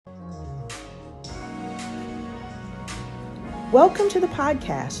Welcome to the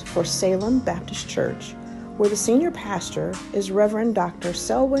podcast for Salem Baptist Church, where the senior pastor is Reverend Dr.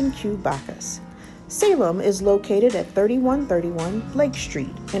 Selwyn Q. Bacchus. Salem is located at 3131 Lake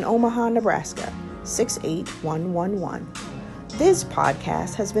Street in Omaha, Nebraska, 68111. This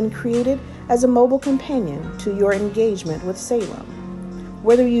podcast has been created as a mobile companion to your engagement with Salem.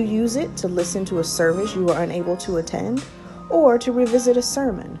 Whether you use it to listen to a service you are unable to attend or to revisit a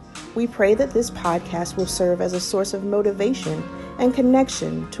sermon, we pray that this podcast will serve as a source of motivation and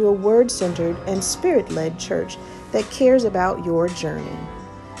connection to a word-centered and spirit-led church that cares about your journey.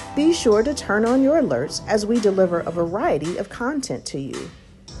 Be sure to turn on your alerts as we deliver a variety of content to you.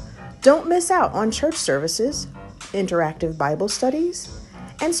 Don't miss out on church services, interactive Bible studies,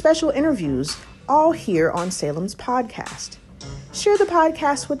 and special interviews, all here on Salem's podcast. Share the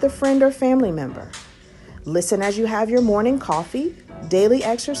podcast with a friend or family member. Listen as you have your morning coffee, daily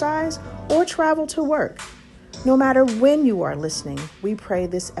exercise, or travel to work. No matter when you are listening, we pray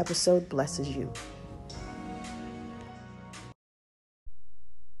this episode blesses you.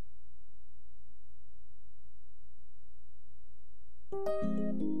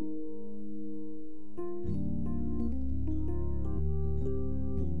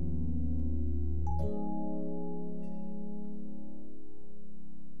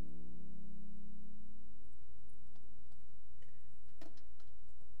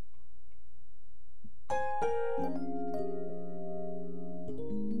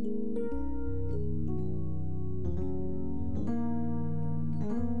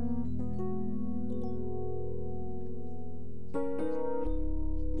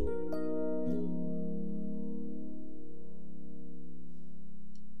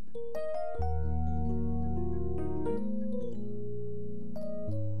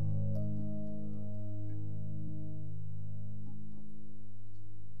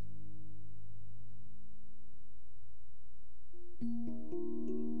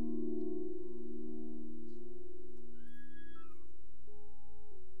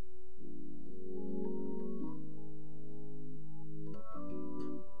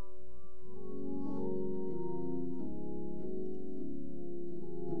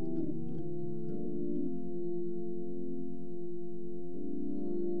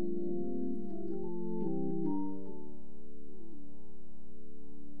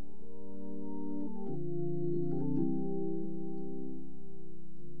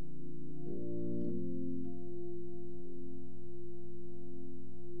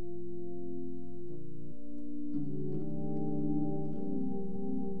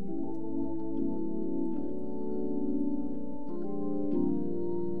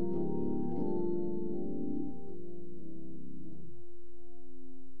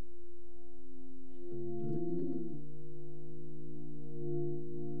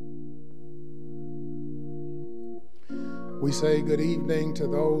 We say good evening to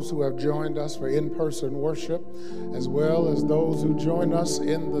those who have joined us for in-person worship, as well as those who join us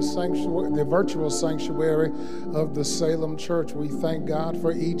in the sanctuary, the virtual sanctuary of the Salem Church. We thank God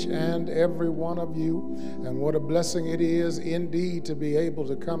for each and every one of you, and what a blessing it is indeed to be able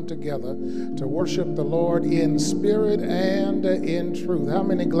to come together to worship the Lord in spirit and in truth. How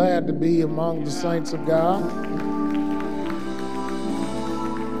many glad to be among the saints of God?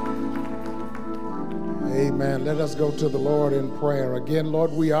 Amen. Let us go to the Lord in prayer. Again,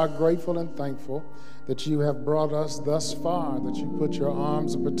 Lord, we are grateful and thankful that you have brought us thus far, that you put your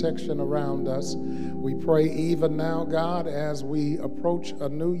arms of protection around us. We pray even now, God, as we approach a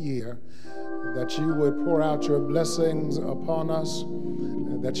new year, that you would pour out your blessings upon us,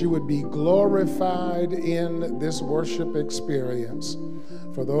 that you would be glorified in this worship experience.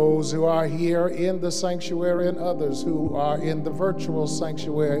 For those who are here in the sanctuary and others who are in the virtual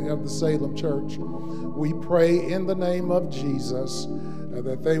sanctuary of the Salem Church, we pray in the name of Jesus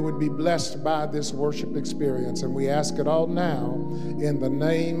that they would be blessed by this worship experience. And we ask it all now in the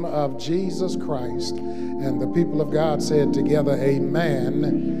name of Jesus Christ. And the people of God said together,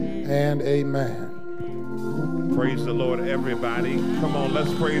 amen and amen. Praise the Lord, everybody. Come on,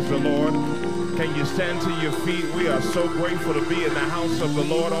 let's praise the Lord. Can you stand to your feet? We are so grateful to be in the house of the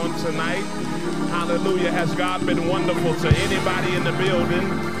Lord on tonight. Hallelujah. Has God been wonderful to anybody in the building?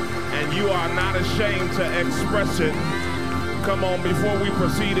 And you are not ashamed to express it. Come on, before we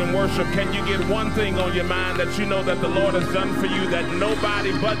proceed in worship, can you get one thing on your mind that you know that the Lord has done for you that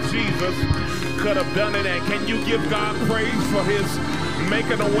nobody but Jesus could have done it? And can you give God praise for his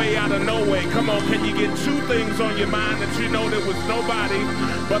making a way out of no way? Come on, can you get two things on your mind that you know there was nobody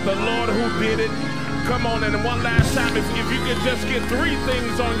but the Lord who did it? Come on, and one last time, if you could just get three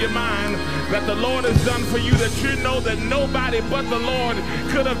things on your mind that the Lord has done for you that you know that nobody but the Lord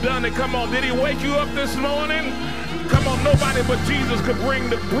could have done it. Come on, did he wake you up this morning? Come on, nobody but Jesus could breathe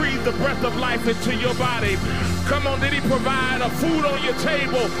the breath of life into your body. Come on, did he provide a food on your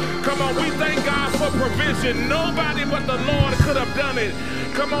table? Come on, we thank God for provision. Nobody but the Lord could have done it.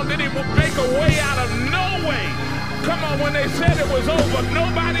 Come on, did he make a way out of no way? Come on, when they said it was over,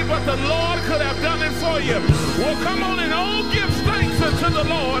 nobody but the Lord could have done it for you. Well, come on and oh, give thanks unto the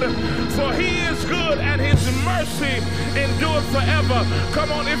Lord, for he is good and his mercy endureth forever.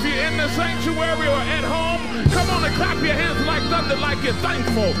 Come on, if you're in the sanctuary or at home, come on and clap your hands like thunder, like you're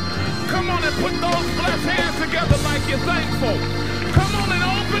thankful. Come on and put those blessed hands together like you're thankful. Come on and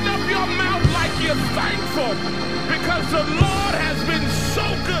open up your mouth like you're thankful, because the Lord has been so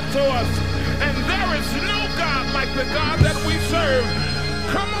good to us, and there is no God like the God that we serve.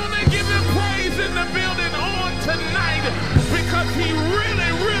 Come on and give him praise in the building on tonight, because he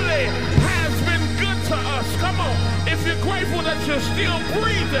really, really has been good to us. Come on, if you're grateful that you're still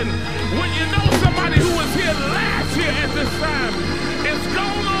breathing, when you know somebody who was here last year at this time is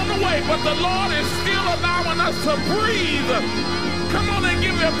gone on the way, but the Lord is still allowing us to breathe. Come on and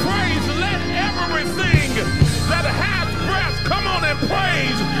give him praise. Let everything that has breath, come on and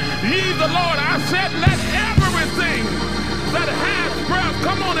praise ye the Lord. I said, let everything that has breath,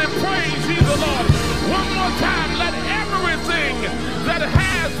 come on and praise ye the Lord. One more time, let everything that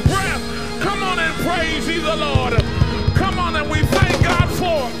has breath, come on and praise ye the Lord. Come on, and we thank God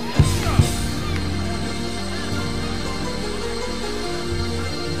for it.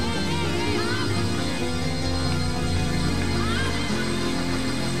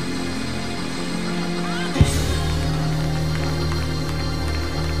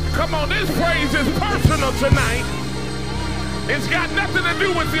 Come on, this praise is personal tonight. It's got nothing to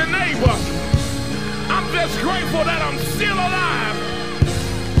do with your neighbor. I'm just grateful that I'm still alive.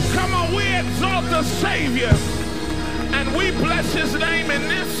 Come on, we exalt the Savior, and we bless his name in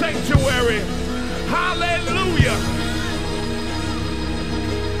this sanctuary. Hallelujah.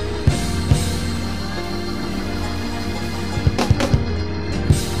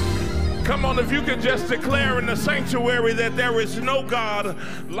 Come on, if you could just declare in the sanctuary that there is no God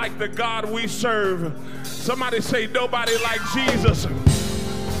like the God we serve. Somebody say, nobody like Jesus.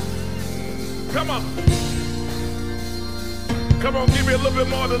 Come on. Come on, give me a little bit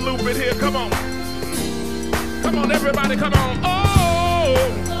more than a little bit here. Come on. Come on, everybody, come on. Oh,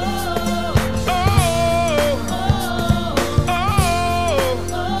 oh, oh,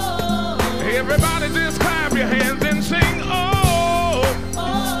 oh. Everybody just clap your hands and sing, oh.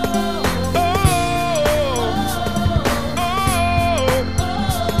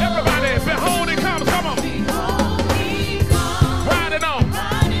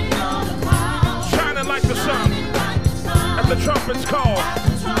 The trumpets call.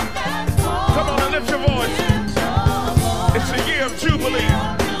 Come on and lift your voice. It's the year of Jubilee.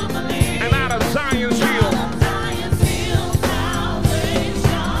 And out of Zion's hill.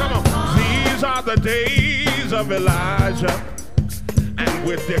 Come on. These are the days of Elijah, and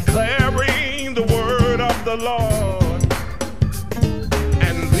we're declaring the word of the Lord.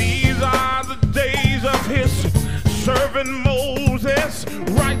 And these are the days of his servant Moses.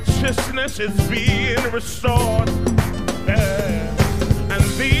 Righteousness is being restored. And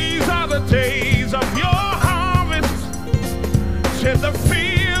these are the days of your harvest. Said the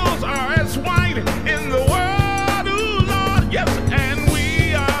fields are as white in the world, ooh, Lord, yes, and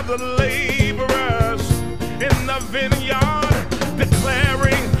we are the laborers in the vineyard,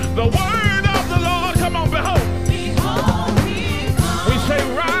 declaring the word of the Lord. Come on, behold. Behold, he comes. We say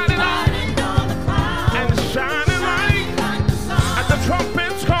riding on the clouds and shining like at the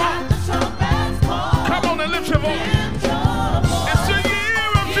trumpets call. Come on and lift your voice.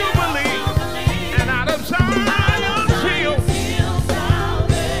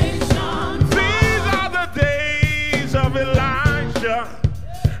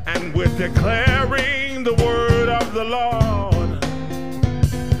 Declaring the word of the Lord.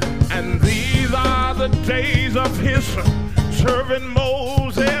 And these are the days of his servant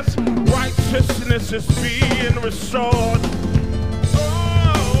Moses. Righteousness is being restored.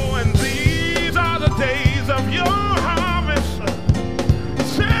 Oh, and these are the days of your harvest.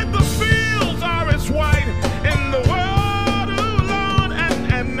 Said the fields are as white in the world, oh Lord,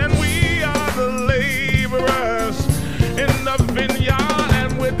 and we are the laborers in the vineyard.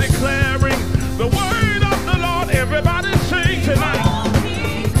 Declaring the word of the Lord. Everybody sing tonight.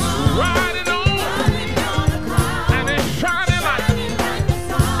 Riding on and it's shining like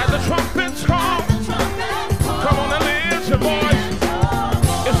as the trumpets call. Come on and lift your voice.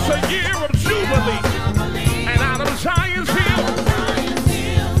 It's a year of Jubilee, and out of Zion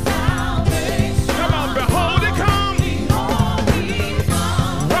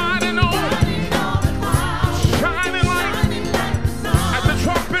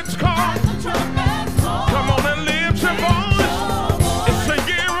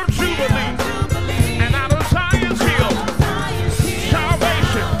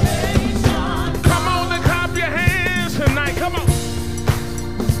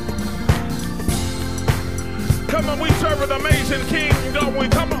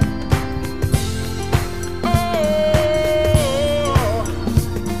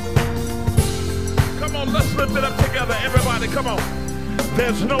Come on.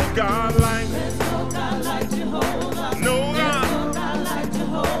 There's no God like Jehovah. No God.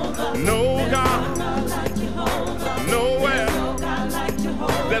 No God. Nowhere.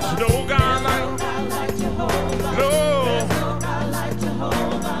 There's no God like Jehovah. No.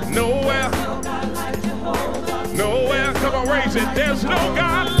 Nowhere. Nowhere. Come on, raise it. There's no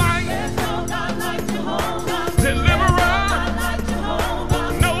God like Jehovah. Deliverer.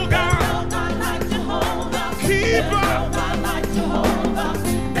 No God. Keeper.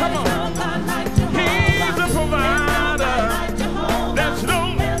 Come on. He's a provider. There's no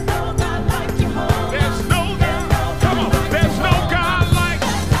God. Come on. There's no God like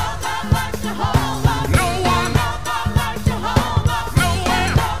no one.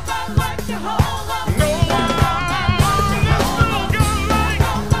 Nowhere. No one. There's no God like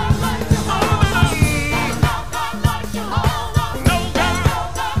no God.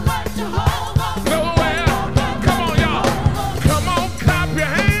 Nowhere. Come on, y'all. Come on, clap your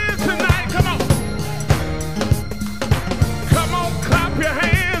hands tonight. Come on. Come on, clap your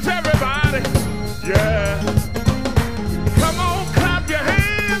hands, everybody. Yeah. Come on, clap your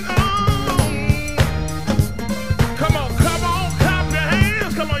hands. Come on, clap your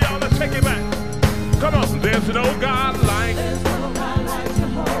hands. Come on, y'all, let's take it back. Come on, there's no God like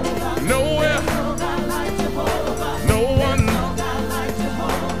nowhere. No one.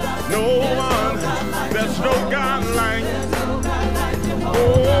 No one. There's no God like.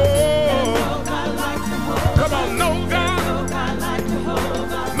 Oh. Come on, no God.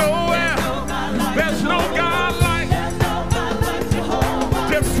 Nowhere. There's no God like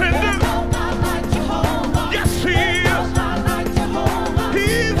defender. Yes, he is.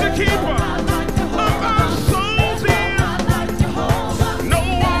 He's the keeper of our souls. He is. No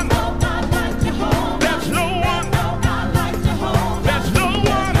one. There's no one. There's no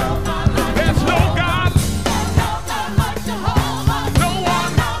one. There's no God. No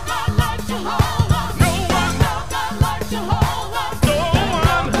one. No one. No one.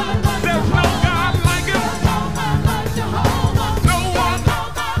 There's no God like him. No one.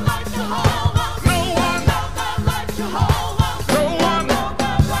 No one. No one.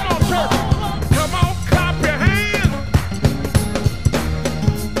 Come on, church. Come on, clap your hands.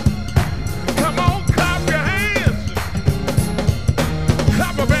 Come on, clap your hands.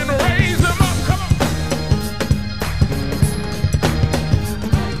 Clap them and raise them up. Come on.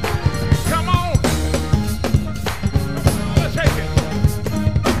 Come on. Let's take it.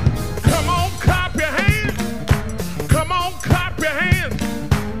 Come on, clap your hands. Come on, clap your hands.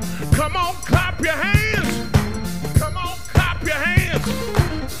 Come on, clap your hands. Come on, clap your hands.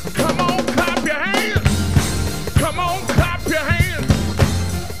 Come on, clap your hands. Come on, clap your hands.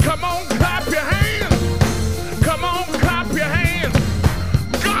 Come on, clap your hands. Come on, clap your hands.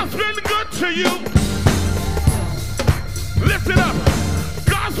 God's been good to you. Lift it up.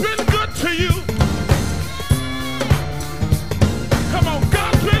 God's been good to you. Come on,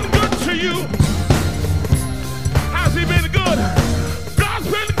 God's been good to you. How's he been good? God's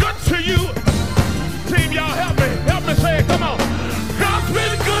been good to you. Team, y'all help me. Help me say it. Come on. God's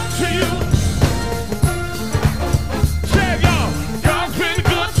been good to you. Say it, y'all. God's been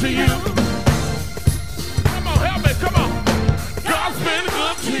good to you. Come on, help me. Come on. God's been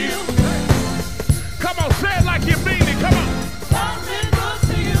good to you.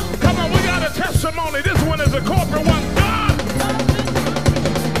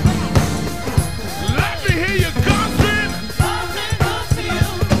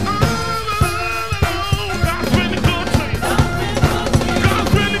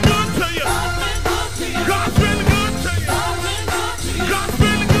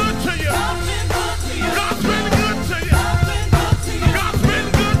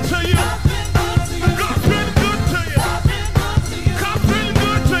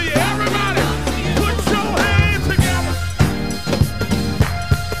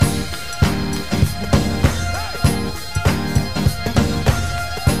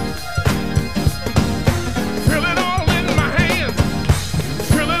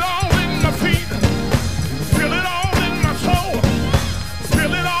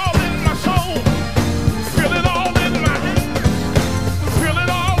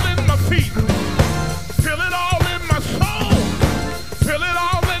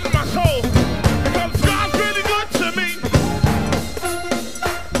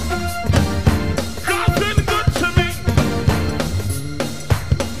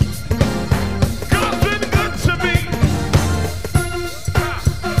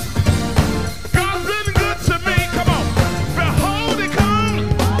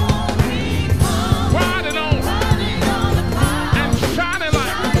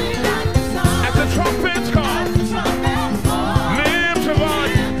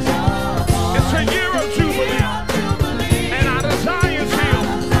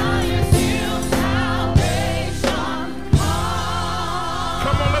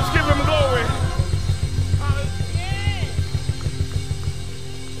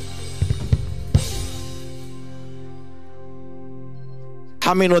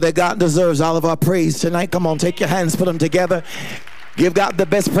 How many know that God deserves all of our praise tonight? Come on, take your hands, put them together. Give God the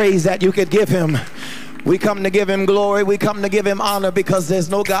best praise that you could give him. We come to give him glory. We come to give him honor because there's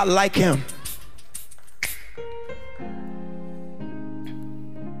no God like him.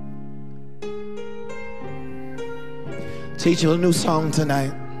 Teach you a new song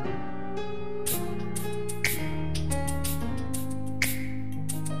tonight.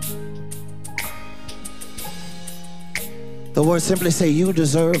 The words simply say, you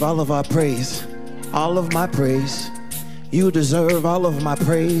deserve all of our praise, all of my praise. You deserve all of my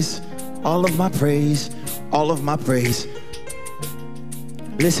praise, all of my praise, all of my praise.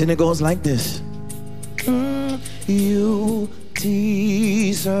 Listen, it goes like this. You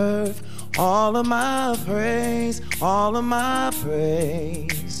deserve all of my praise, all of my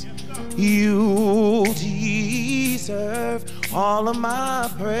praise. You deserve all of my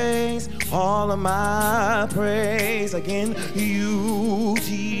praise, all of my praise. Again, you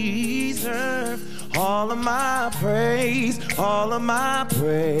deserve all of my praise, all of my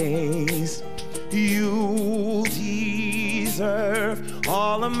praise. You deserve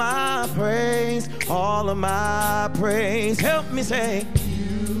all of my praise, all of my praise. Help me say,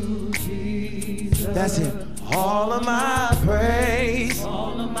 you deserve. That's it. All of my praise,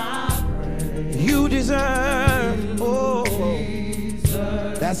 all of my praise. You deserve, oh,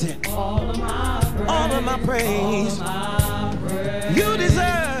 that's it. All of my praise, all of my praise. You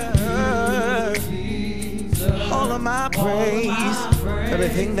deserve all of my praise.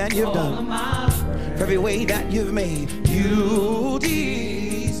 Everything that you've done, every way that you've made, you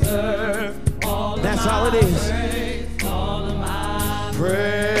deserve. That's all it is. All of my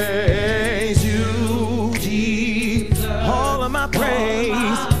praise, you deserve. All of my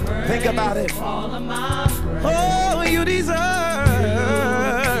praise. Think about it. Oh, you deserve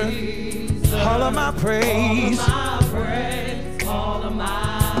all of my praise.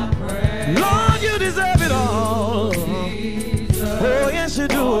 Lord, you deserve it all. Oh, yes, you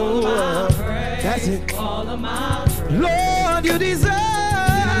do. That's it. Lord, you deserve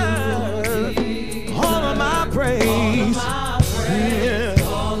all of my praise. Yeah.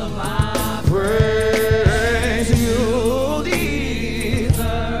 Praise you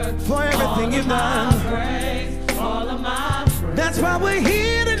deserve for everything you've done. That's why we're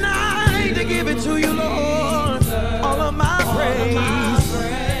here tonight to give it to you, Lord. All of my praise.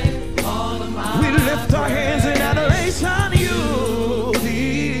 We lift our hands in adoration. You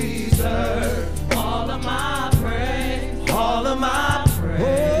deserve all of my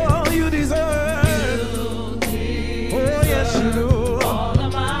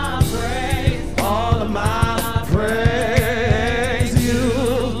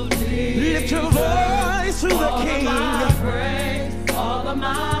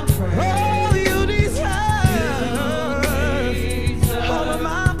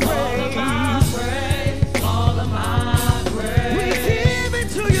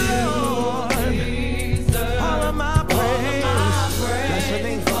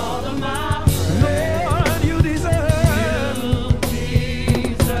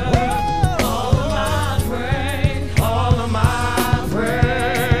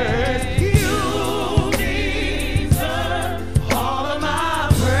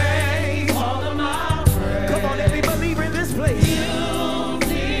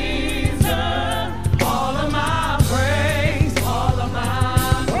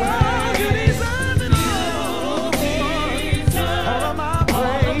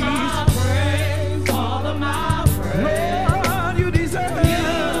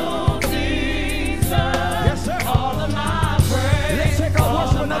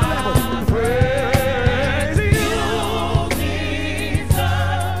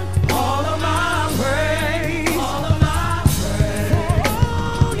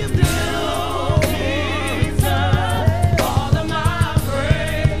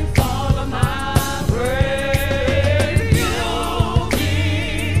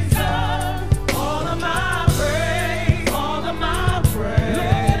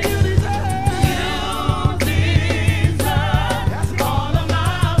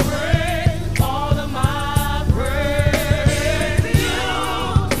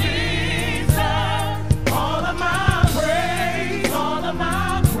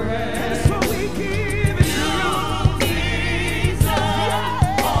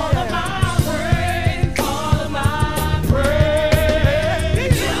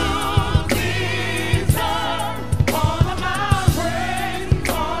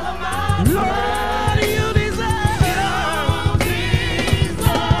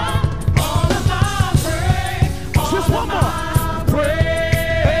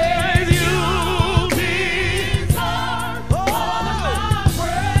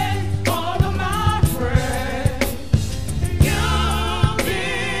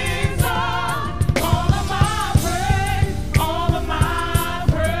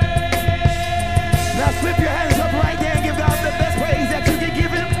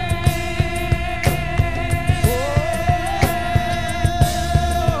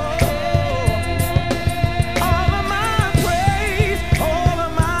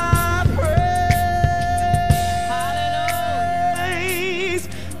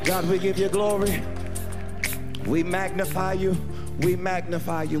give you glory. We magnify you. We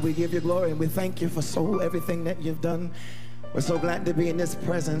magnify you. We give you glory, and we thank you for everything that you've done. We're so glad to be in this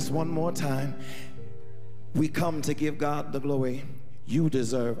presence one more time. We come to give God the glory. You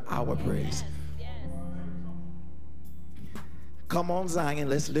deserve our praise. Come on, Zion,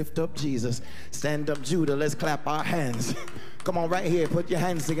 let's lift up Jesus. Stand up, Judah, let's clap our hands. Come on, right here, put your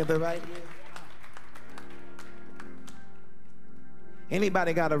hands together right here.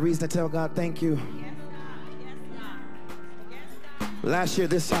 Anybody got a reason to tell God thank you? Yes, God. Yes, God. Yes, God. Last year,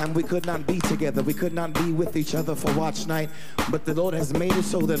 this time, we could not be together. We could not be with each other for watch night. But the Lord has made it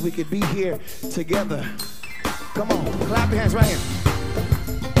so that we could be here together. Come on, clap your hands right here.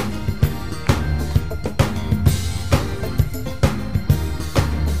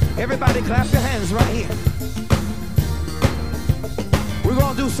 Everybody clap your hands right here. We're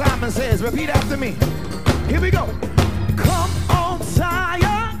going to do Simon Says. Repeat after me. Here we go. Come on,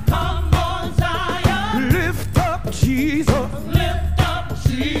 Zion. Come on, Zion. Lift up Jesus. Lift up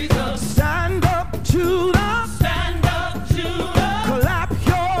Jesus. Stand up, Judah. Stand up, Judah. Clap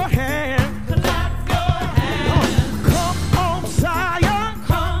your hands. Clap your hands. Come on, Zion.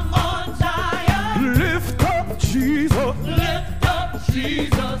 Come on, Zion. Lift up Jesus. Lift up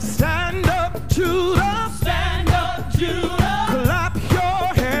Jesus. Stand up, Judah. Stand up, Judah. Clap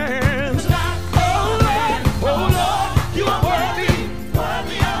your hands. Clap your hands. Oh Lord, you are worthy,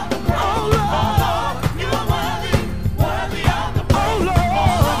 worthy of the praise. Oh Lord, you are worthy, worthy of the praise. Oh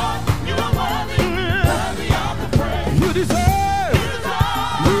Lord, you are worthy, worthy of the praise. You deserve,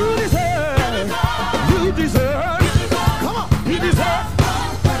 you deserve, you deserve, you deserve. Come on, you deserve,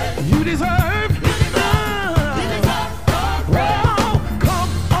 you deserve.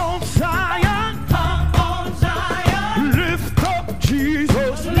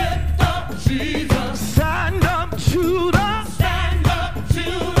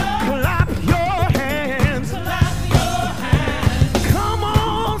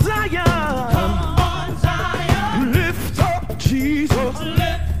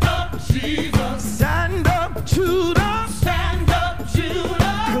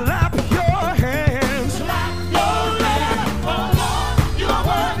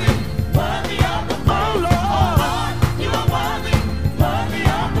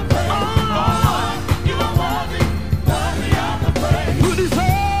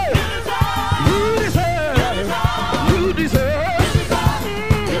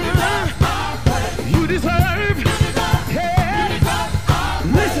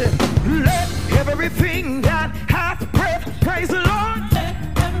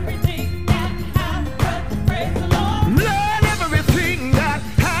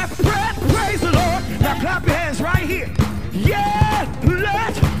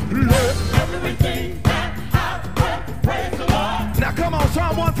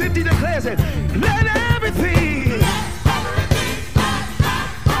 Psalm 150 declares it. Let everything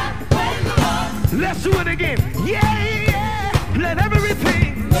praise the Lord. Let's do it again. Yeah, yeah. Let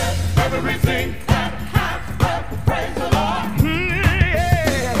everything that has breath praise the Lord.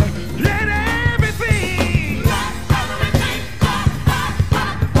 Yeah. Let everything that has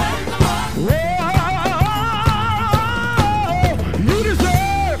breath praise the Lord. Oh, you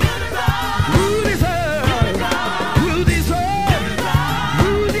deserve. You deserve. You deserve.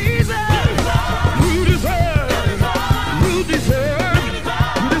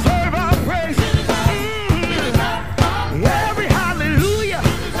 Every hallelujah,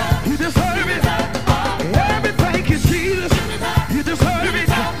 you deserve it.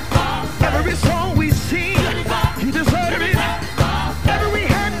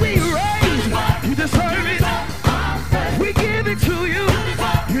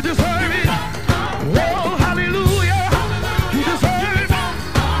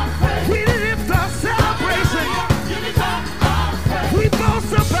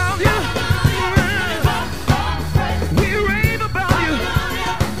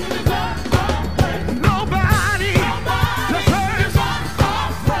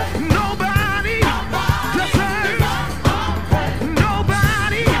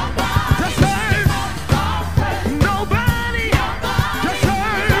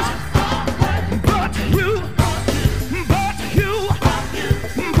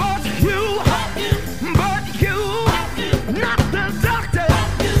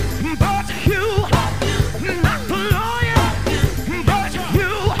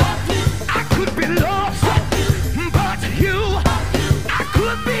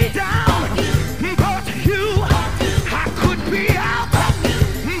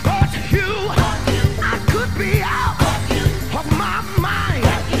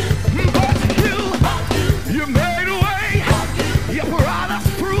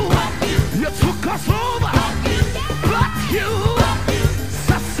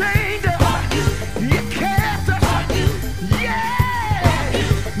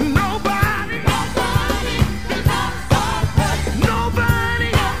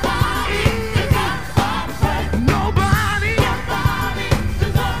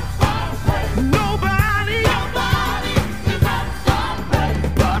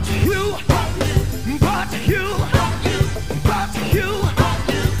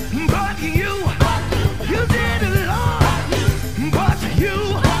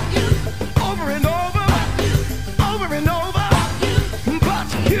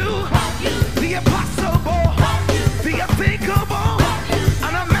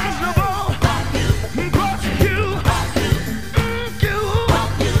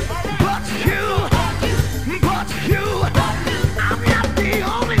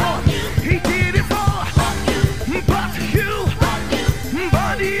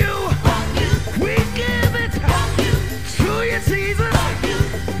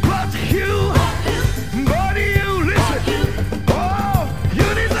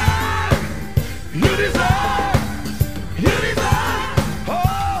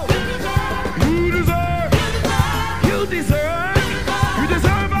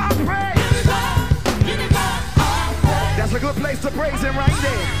 praise him right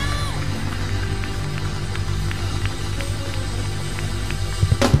there.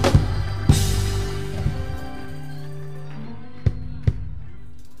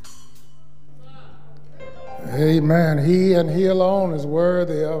 Amen. He and he alone is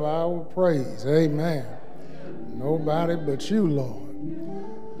worthy of our praise. Amen. Nobody but you, Lord.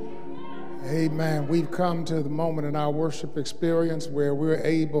 Amen. We've come to the moment in our worship experience where we're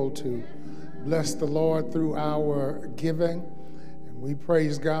able to bless the Lord through our giving. And we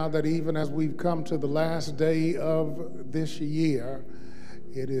praise God that even as we've come to the last day of this year,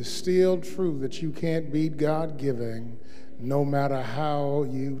 it is still true that you can't beat God giving no matter how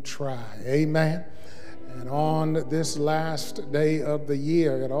you try. Amen. And on this last day of the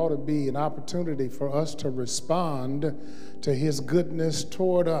year, it ought to be an opportunity for us to respond to his goodness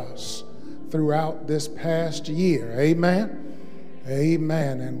toward us throughout this past year. Amen.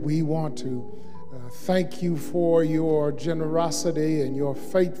 Amen. And we want to thank you for your generosity and your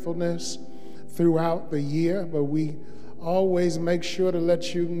faithfulness throughout the year. But we always make sure to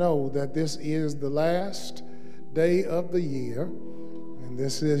let you know that this is the last day of the year. And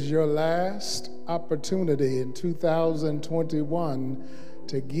this is your last opportunity in 2021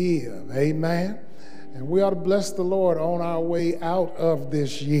 to give. Amen. And we ought to bless the Lord on our way out of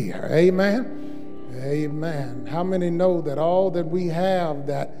this year. Amen. Amen. How many know that all that we have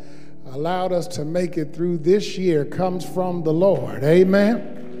that allowed us to make it through this year comes from the Lord?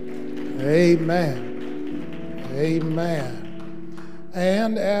 Amen. Amen. Amen.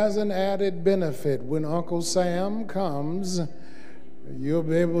 And as an added benefit, when Uncle Sam comes, you'll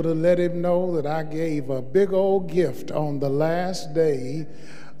be able to let him know that I gave a big old gift on the last day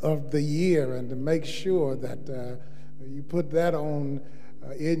of the year, and to make sure that you put that on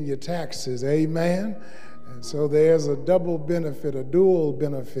in your taxes. Amen. And so there's a double benefit, a dual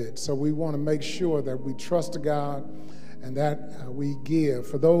benefit. So we want to make sure that we trust God and that we give.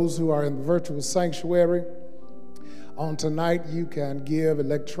 For those who are in the virtual sanctuary, on tonight you can give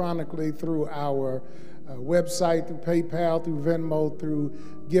electronically through our website, through PayPal, through Venmo, through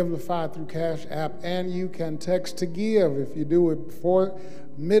Givelify, through Cash App, and you can text to give. If you do it before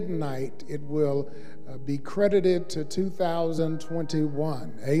midnight, it will be credited to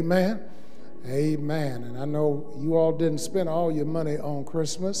 2021. Amen. Amen. And I know you all didn't spend all your money on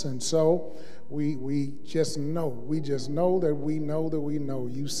Christmas, and so we just know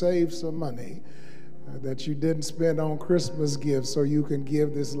you saved some money that you didn't spend on Christmas gifts so you can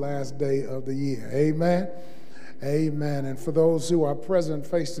give this last day of the year. Amen. Amen. And for those who are present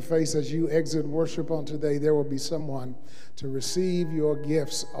face to face as you exit worship on today, there will be someone to receive your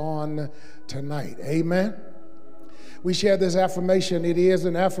gifts on tonight. Amen. We share this affirmation. It is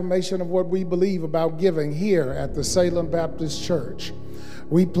an affirmation of what we believe about giving here at the Salem Baptist Church.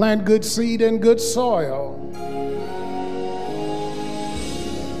 We plant good seed in good soil,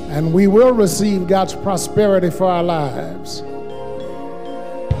 and we will receive God's prosperity for our lives.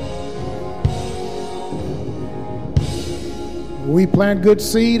 We plant good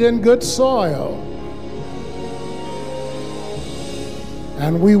seed in good soil,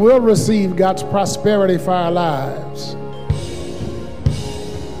 and we will receive God's prosperity for our lives.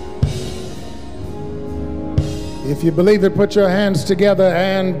 If you believe it, put your hands together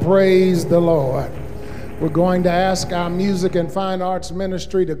and praise the Lord. We're going to ask our music and fine arts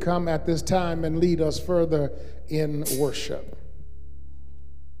ministry to come at this time and lead us further in worship.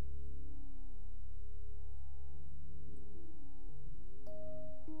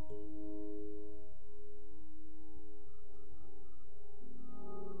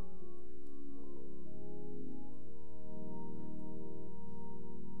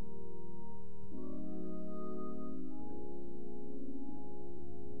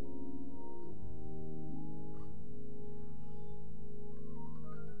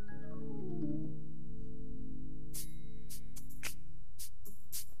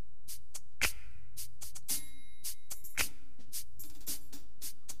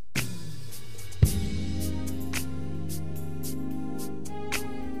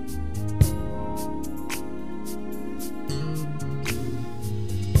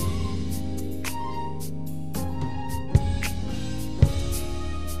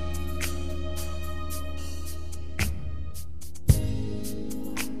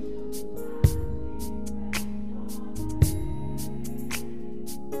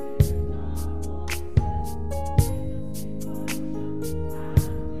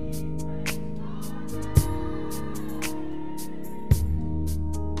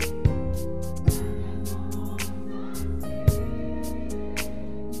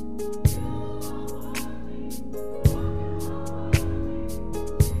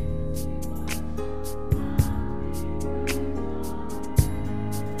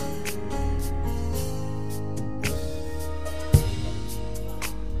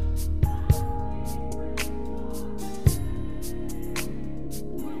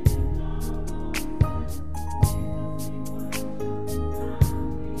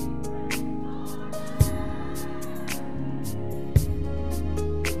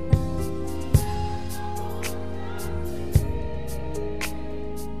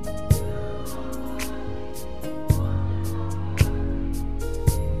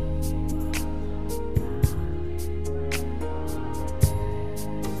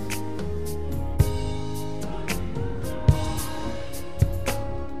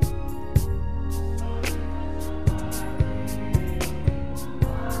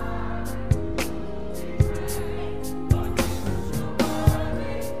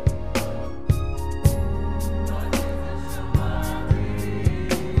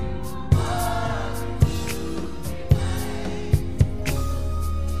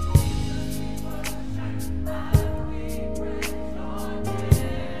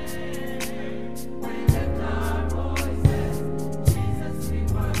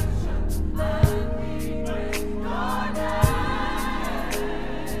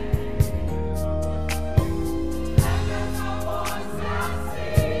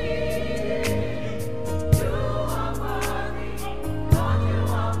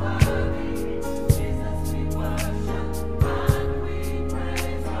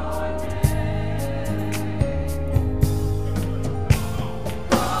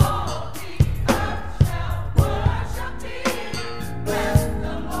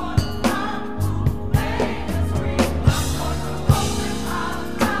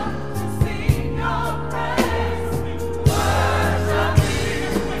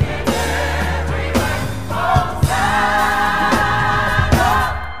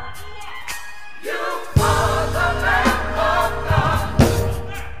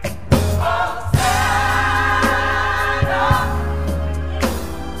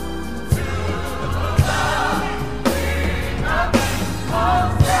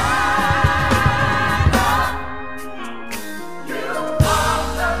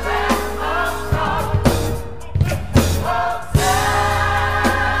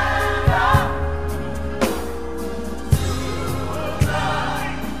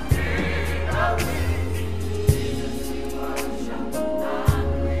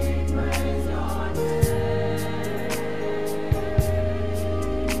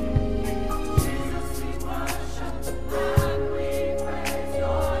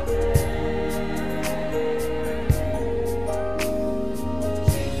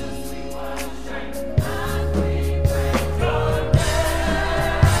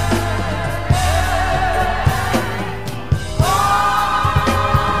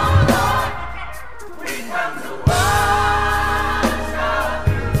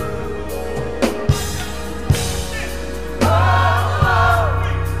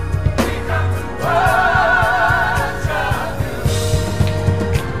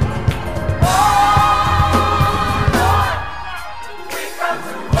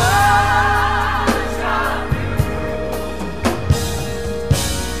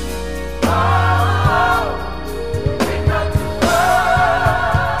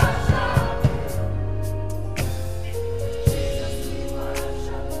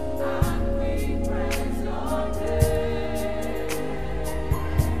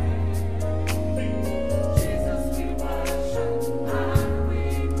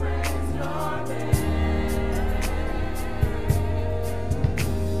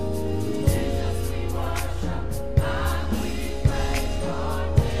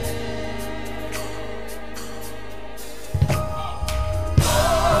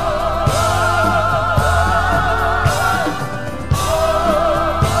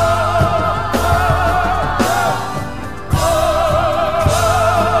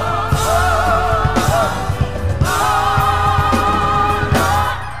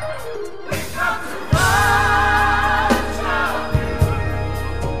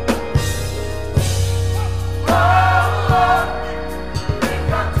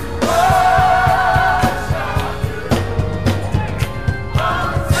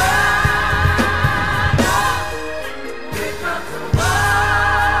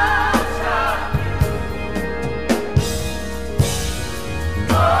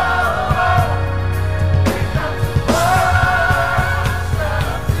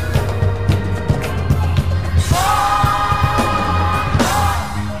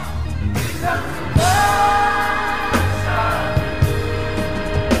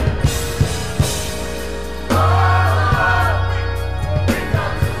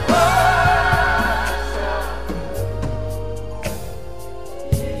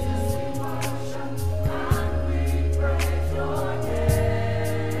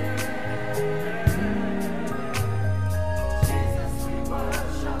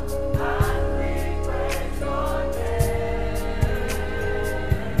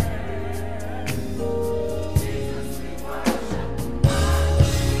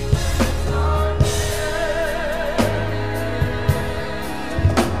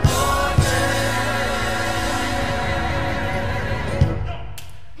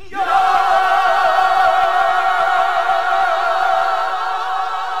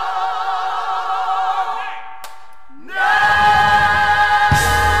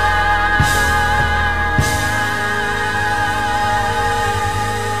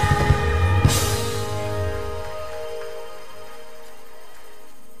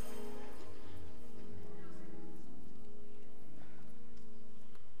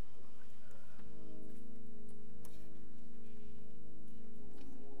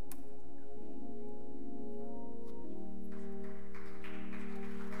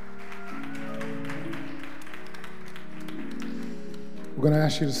 We're going to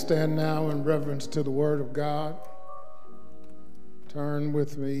ask you to stand now in reverence to the Word of God. Turn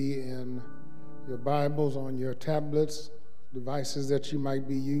with me in your Bibles, on your tablets, devices that you might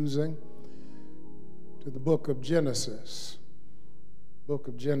be using, to the book of Genesis. Book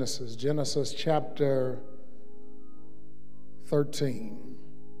of Genesis, Genesis chapter 13.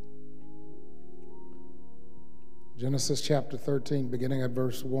 Genesis chapter 13, beginning at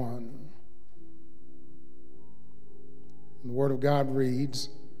verse 1. And the Word of God reads,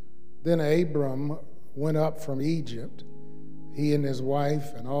 "Then Abram went up from Egypt, he and his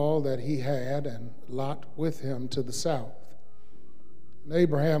wife and all that he had, and Lot with him to the south. And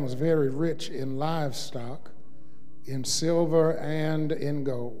Abraham was very rich in livestock, in silver and in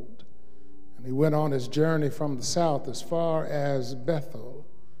gold. And he went on his journey from the south as far as Bethel,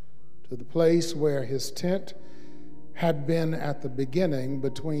 to the place where his tent had been at the beginning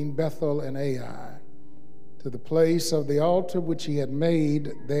between Bethel and Ai, to the place of the altar which he had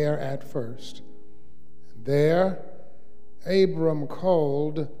made there at first. And there Abram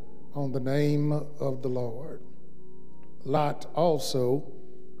called on the name of the Lord. Lot also,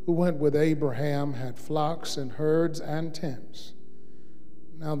 who went with Abraham, had flocks and herds and tents.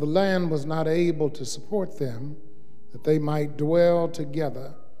 Now the land was not able to support them, that they might dwell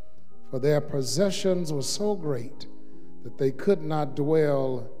together, for their possessions were so great that they could not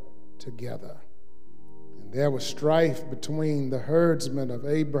dwell together. And there was strife between the herdsmen of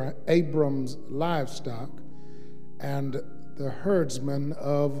Abram's livestock and the herdsmen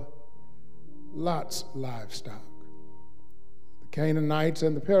of Lot's livestock. The Canaanites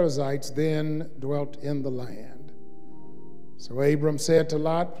and the Perizzites then dwelt in the land. So Abram said to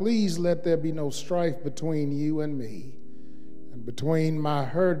Lot, "Please let there be no strife between you and me, and between my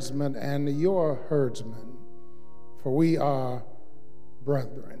herdsmen and your herdsmen, for we are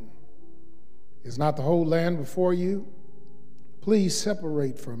brethren. Is not the whole land before you? Please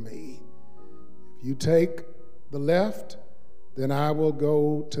separate from me. If you take the left, then I will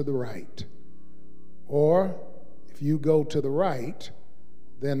go to the right. Or if you go to the right,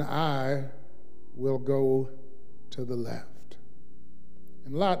 then I will go to the left."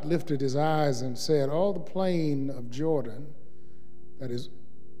 And Lot lifted his eyes and said, "All the plain of Jordan,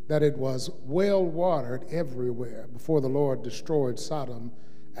 that it was well watered everywhere before the Lord destroyed Sodom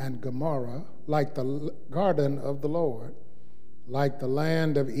and Gomorrah, like the garden of the Lord, like the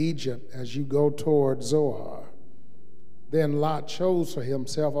land of Egypt as you go toward Zoar." Then Lot chose for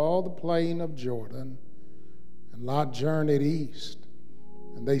himself all the plain of Jordan, and Lot journeyed east,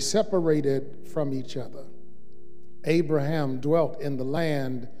 and they separated from each other. Abraham dwelt in the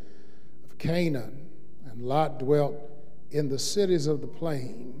land of Canaan, and Lot dwelt in the cities of the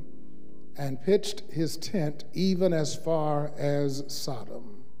plain, and pitched his tent even as far as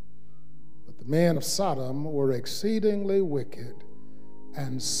Sodom. But the men of Sodom were exceedingly wicked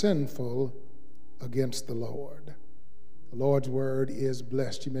and sinful against the Lord. The Lord's word is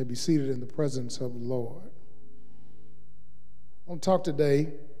blessed. You may be seated in the presence of the Lord. I want to talk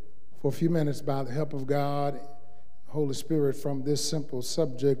today for a few minutes by the help of God, the Holy Spirit, from this simple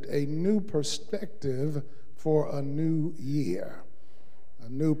subject: a new perspective for a new year. A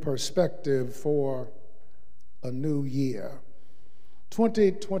new perspective for a new year.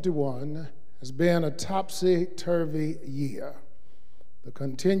 2021 has been a topsy-turvy year. The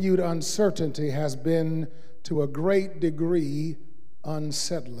continued uncertainty has been, to a great degree,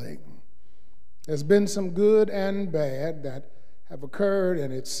 unsettling. There's been some good and bad that have occurred,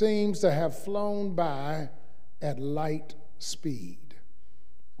 and it seems to have flown by at light speed.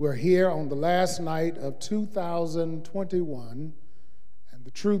 We're here on the last night of 2021, and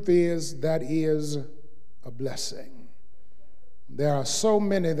the truth is that is a blessing. There are so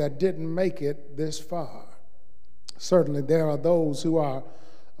many that didn't make it this far. Certainly there are those who are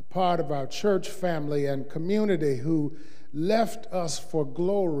a part of our church family and community who left us for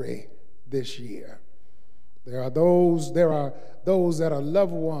glory this year. There are those that are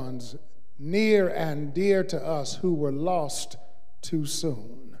loved ones near and dear to us who were lost too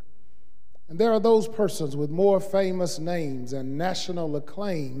soon. And there are those persons with more famous names and national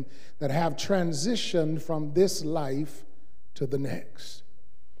acclaim that have transitioned from this life to the next.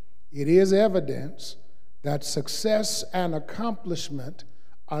 It is evidence that success and accomplishment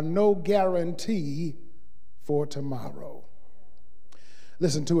are no guarantee for tomorrow.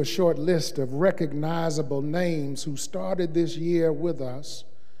 Listen to a short list of recognizable names who started this year with us,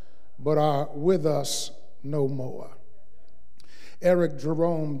 but are with us no more. Eric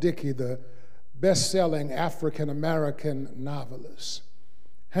Jerome Dickey, the best-selling African-American novelist.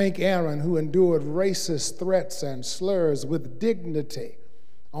 Hank Aaron, who endured racist threats and slurs with dignity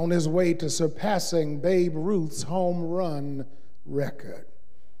on his way to surpassing Babe Ruth's home run record.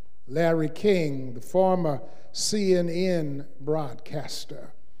 Larry King, the former CNN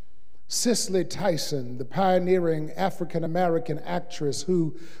broadcaster. Cicely Tyson, the pioneering African-American actress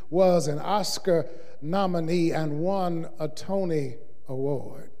who was an Oscar nominee and won a Tony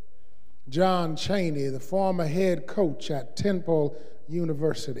Award. John Chaney, the former head coach at Temple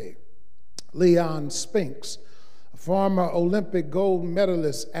University. Leon Spinks, a former Olympic gold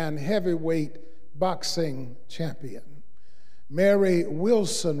medalist and heavyweight boxing champion. Mary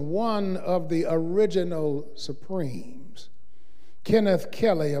Wilson, one of the original Supremes. Kenneth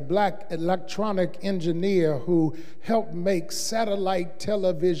Kelly, a black electronic engineer who helped make satellite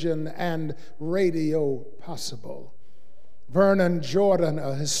television and radio possible. Vernon Jordan,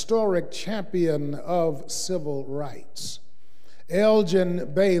 a historic champion of civil rights.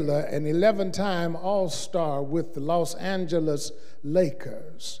 Elgin Baylor, an 11-time All-Star with the Los Angeles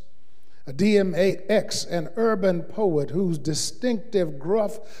Lakers. A DMX, an urban poet whose distinctive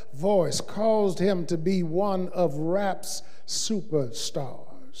gruff voice caused him to be one of rap's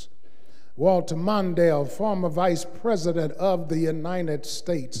superstars. Walter Mondale, former Vice President of the United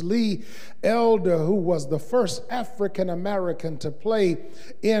States. Lee Elder, who was the first African American to play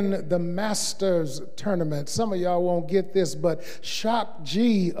in the Masters tournament. Some of y'all won't get this, but Shock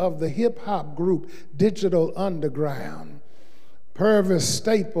G of the hip-hop group Digital Underground. Purvis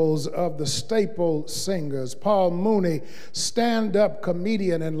Staples of the Staple Singers. Paul Mooney, stand-up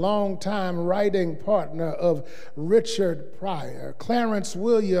comedian and longtime writing partner of Richard Pryor. Clarence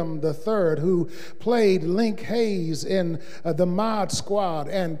William III, who played Link Hayes in The Mod Squad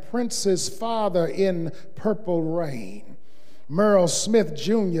and Prince's father in Purple Rain. Merle Smith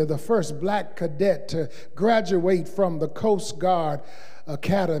Jr., the first black cadet to graduate from the Coast Guard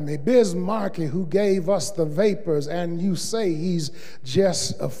Academy. Biz Markie, who gave us the Vapors, and you say he's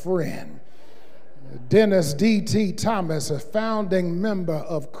just a friend. Dennis D.T. Thomas, a founding member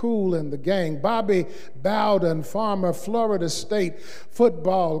of Kool and the Gang. Bobby Bowden, former Florida State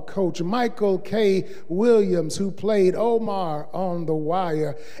football coach. Michael K. Williams, who played Omar on The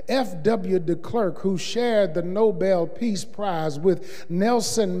Wire. F.W. de Klerk, who shared the Nobel Peace Prize with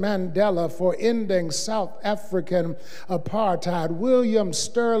Nelson Mandela for ending South African apartheid. William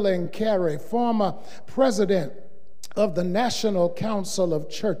Sterling Carey, former president of the National Council of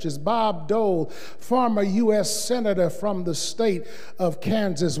Churches. Bob Dole, former U.S. Senator from the state of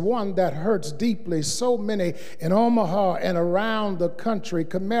Kansas, one that hurts deeply so many in Omaha and around the country.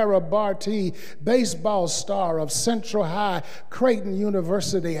 Kamara Barti, baseball star of Central High, Creighton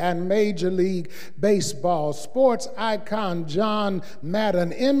University, and Major League Baseball. Sports icon John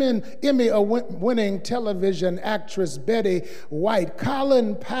Madden, Emmy-winning television actress Betty White.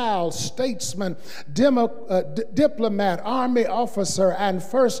 Colin Powell, statesman, diplomat, Army officer, and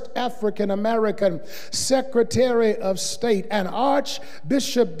first African-American Secretary of State, and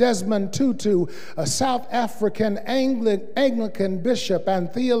Archbishop Desmond Tutu, a South African Anglican bishop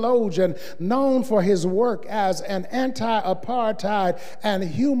and theologian known for his work as an anti-apartheid and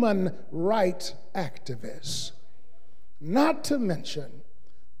human rights activist. Not to mention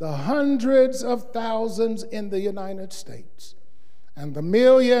the hundreds of thousands in the United States and the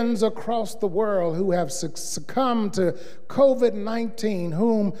millions across the world who have succumbed to COVID-19,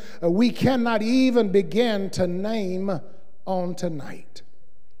 whom we cannot even begin to name on tonight.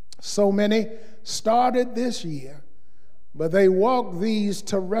 So many started this year, but they walk these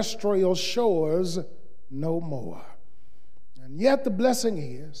terrestrial shores no more. And yet the blessing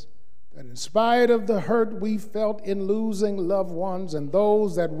is that in spite of the hurt we felt in losing loved ones and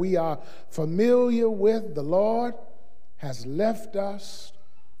those that we are familiar with, the Lord has left us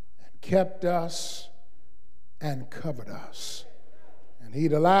and kept us and covered us. And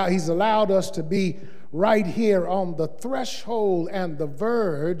he's allowed us to be right here on the threshold and the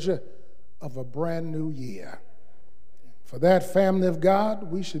verge of a brand new year. For that, family of God,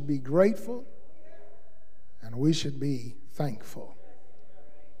 we should be grateful and we should be thankful.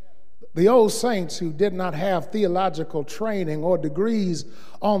 The old saints who did not have theological training or degrees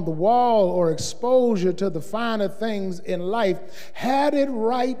on the wall or exposure to the finer things in life had it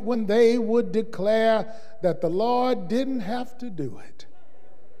right when they would declare that the Lord didn't have to do it,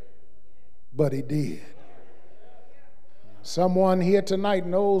 but he did. Someone here tonight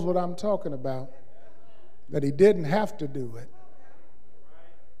knows what I'm talking about, that he didn't have to do it,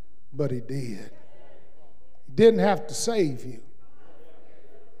 but he did. He didn't have to save you,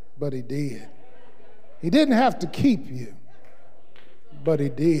 but he did. He didn't have to keep you, but he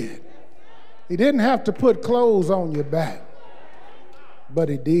did. He didn't have to put clothes on your back, but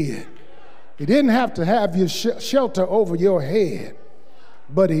he did. He didn't have to have you shelter over your head,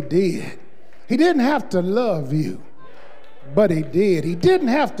 but he did. He didn't have to love you, but he did. He didn't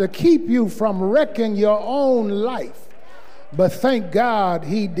have to keep you from wrecking your own life, but thank God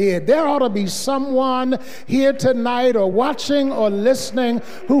he did. There ought to be someone here tonight or watching or listening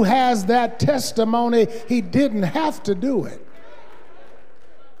who has that testimony. He didn't have to do it,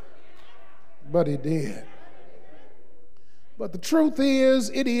 but he did. But the truth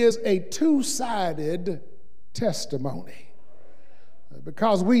is, it is a two-sided testimony,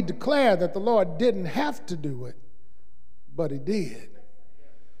 because we declare that the Lord didn't have to do it, but he did.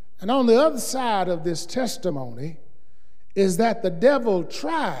 And on the other side of this testimony is that the devil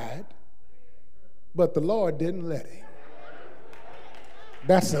tried, but the Lord didn't let him.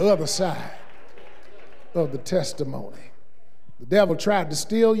 That's the other side of the testimony. The devil tried to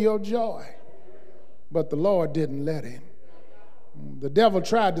steal your joy, but the Lord didn't let him. The devil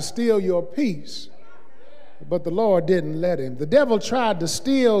tried to steal your peace, but the Lord didn't let him. The devil tried to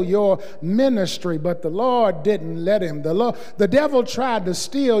steal your ministry, but the Lord didn't let him. The devil tried to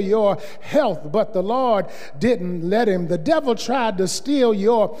steal your health, but the Lord didn't let him. The devil tried to steal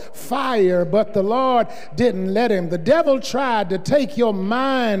your fire, but the Lord didn't let him. The devil tried to take your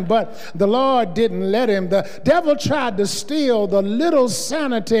mind, but the Lord didn't let him. The devil tried to steal the little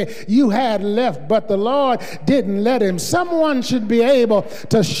sanity you had left, but the Lord didn't let him. Someone should be able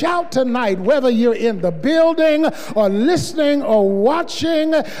to shout tonight, whether you're in the building or listening or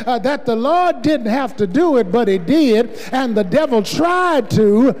watching, that the Lord didn't have to do it, but he did. And the devil tried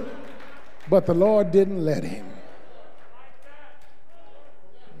to, but the Lord didn't let him.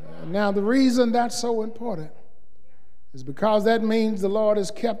 Now, the reason that's so important is because that means the Lord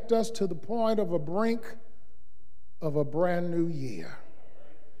has kept us to the point of a brink of a brand new year.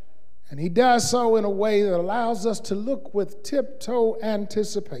 And he does so in a way that allows us to look with tiptoe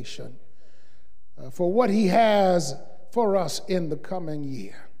anticipation for what he has for us in the coming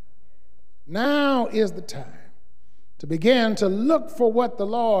year. Now is the time to begin to look for what the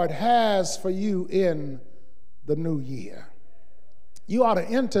Lord has for you in the new year. You ought to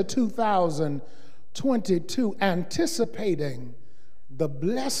enter 2022 anticipating the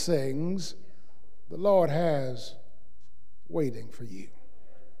blessings the Lord has waiting for you.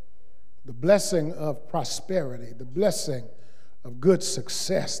 The blessing of prosperity, the blessing of good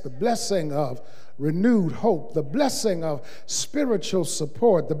success, the blessing of renewed hope, the blessing of spiritual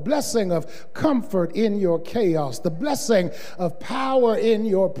support, the blessing of comfort in your chaos, the blessing of power in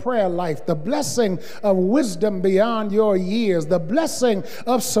your prayer life, the blessing of wisdom beyond your years, the blessing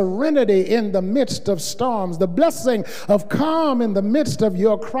of serenity in the midst of storms, the blessing of calm in the midst of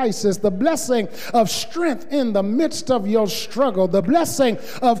your crisis, the blessing of strength in the midst of your struggle, the blessing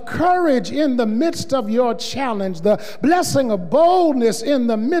of courage in the midst of your challenge, the blessing of boldness in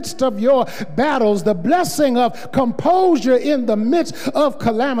the midst of your battles, the blessing of composure in the midst of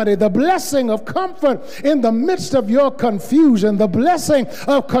calamity, the blessing of comfort in the midst of your confusion, the blessing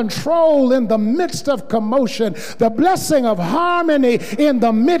of control in the midst of commotion, the blessing of harmony in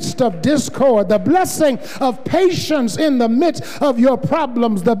the midst of discord, the blessing of patience in the midst of your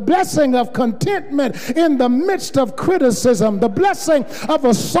problems, the blessing of contentment in the midst of criticism, the blessing of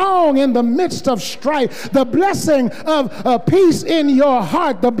a song in the midst of strife, the blessing of peace in your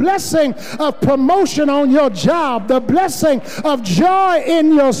heart, the blessing of promotion on your job, the blessing of joy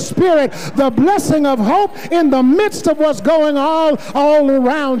in your spirit, the blessing of hope in the midst of what's going on all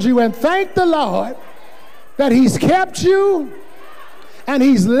around you. And thank the Lord that he's kept you and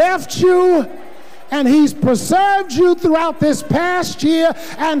he's left you and he's preserved you throughout this past year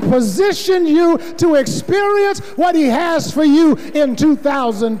and positioned you to experience what he has for you in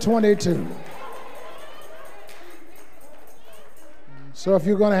 2022. So if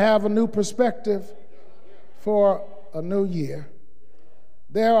you're going to have a new perspective for a new year,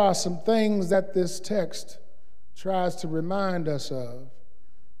 there are some things that this text tries to remind us of,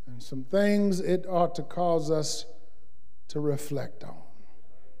 and some things it ought to cause us to reflect on.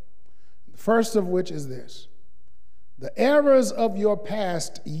 The first of which is this: the errors of your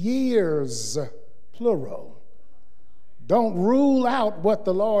past years, plural, don't rule out what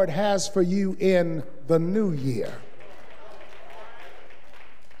the Lord has for you in the new year.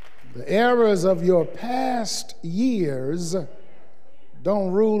 The errors of your past years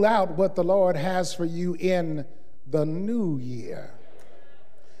don't rule out what the Lord has for you in the new year.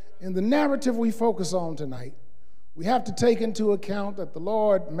 In the narrative we focus on tonight, we have to take into account that the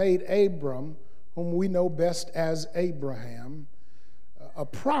Lord made Abram, whom we know best as Abraham, a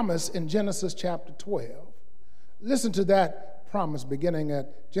promise in Genesis chapter 12. Listen to that promise beginning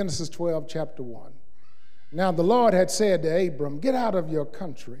at Genesis 12, chapter 1. Now the Lord had said to Abram, "Get out of your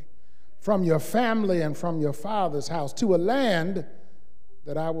country, from your family and from your father's house, to a land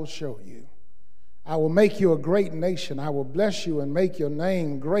that I will show you. I will make you a great nation. I will bless you and make your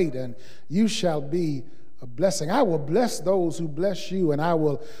name great, and you shall be a blessing. I will bless those who bless you, and I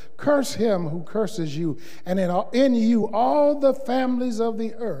will curse him who curses you. And in you all the families of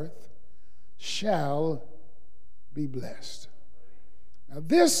the earth shall be blessed. Now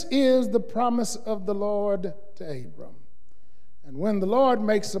this is the promise of the Lord to Abram. And when the Lord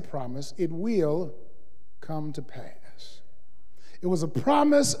makes a promise, it will come to pass. It was a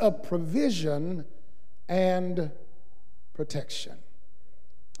promise of provision and protection.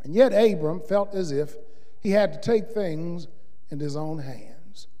 And yet Abram felt as if he had to take things in his own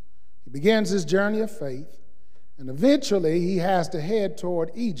hands. He begins his journey of faith, and eventually he has to head toward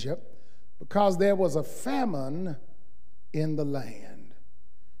Egypt because there was a famine in the land.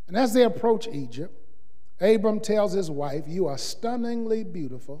 And as they approach Egypt, Abram tells his wife, "You are stunningly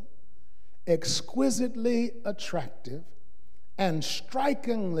beautiful, exquisitely attractive, and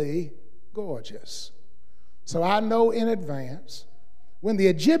strikingly gorgeous. So I know in advance, when the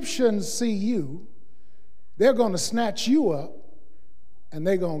Egyptians see you, they're going to snatch you up and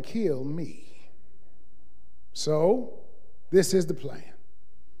they're going to kill me. So this is the plan.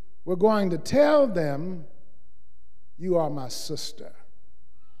 We're going to tell them you are my sister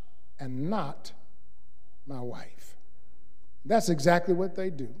and not my wife." That's exactly what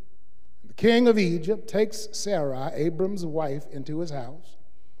they do. The king of Egypt takes Sarai, Abram's wife, into his house.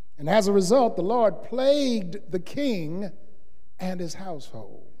 And as a result, the Lord plagued the king and his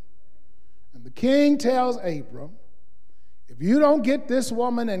household. And the king tells Abram, if you don't get this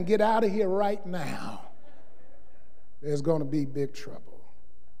woman and get out of here right now, there's going to be big trouble.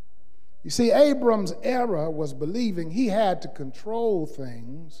 You see, Abram's error was believing he had to control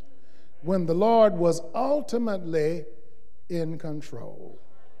things when the Lord was ultimately in control.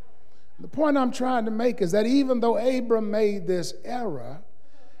 The point I'm trying to make is that even though Abram made this error,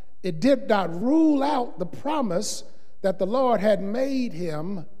 it did not rule out the promise that the Lord had made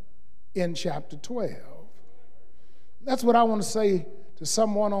him in chapter 12. That's what I want to say to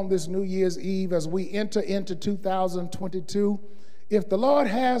someone on this New Year's Eve as we enter into 2022. If the Lord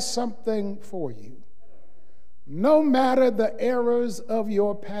has something for you, no matter the errors of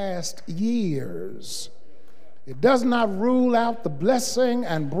your past years, it does not rule out the blessing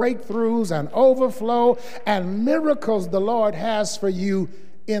and breakthroughs and overflow and miracles the Lord has for you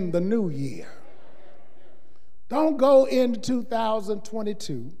in the new year. Don't go into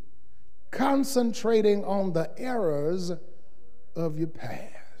 2022 concentrating on the errors of your past.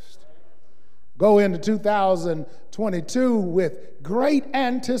 Go into 2022 with great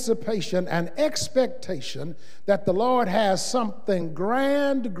anticipation and expectation that the Lord has something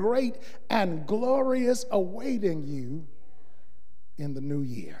grand, great, and glorious awaiting you in the new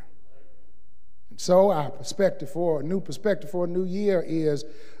year. And so our perspective for a new year is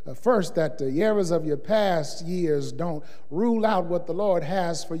first, that the errors of your past years don't rule out what the Lord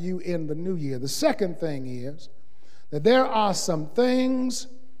has for you in the new year. The second thing is that there are some things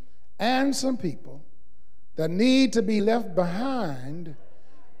and some people that need to be left behind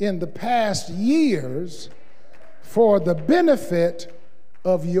in the past years for the benefit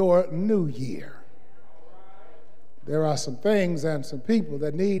of your new year. There are some things and some people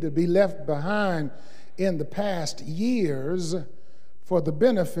that need to be left behind in the past years for the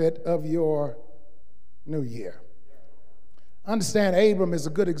benefit of your new year. Understand, Abram is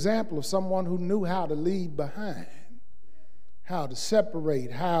a good example of someone who knew how to leave behind, how to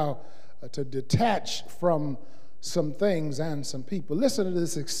separate, how to detach from some things and some people. Listen to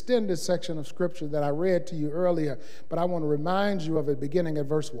this extended section of scripture that I read to you earlier, but I want to remind you of it beginning at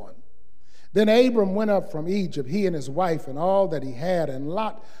verse 1. Then Abram went up from Egypt, he and his wife and all that he had, and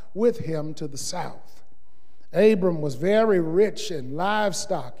Lot with him to the south. Abram was very rich in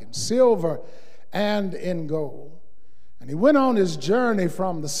livestock, in silver, and in gold. And he went on his journey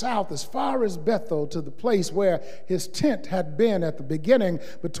from the south as far as Bethel, to the place where his tent had been at the beginning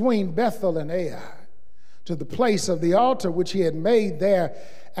between Bethel and Ai, to the place of the altar which he had made there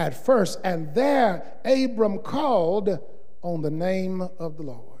at first. And there Abram called on the name of the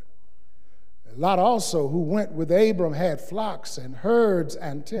Lord. Lot also, who went with Abram, had flocks and herds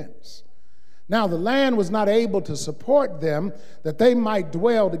and tents. Now the land was not able to support them, that they might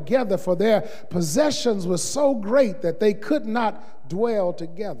dwell together, for their possessions were so great that they could not dwell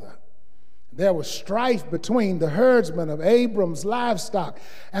together. There was strife between the herdsmen of Abram's livestock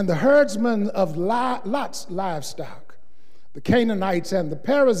and the herdsmen of Lot's livestock. The Canaanites and the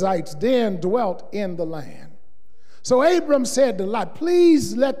Perizzites then dwelt in the land. So Abram said to Lot,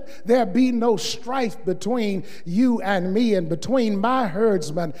 please let there be no strife between you and me, and between my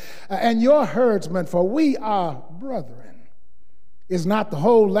herdsmen and your herdsmen, for we are brethren. Is not the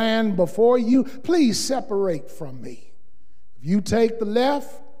whole land before you? Please separate from me. If you take the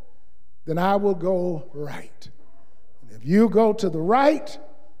left, then I will go right. And if you go to the right,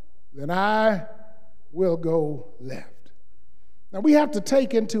 then I will go left. Now we have to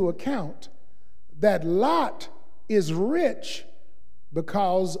take into account that Lot is rich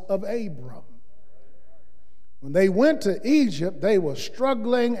because of Abram. When they went to Egypt, they were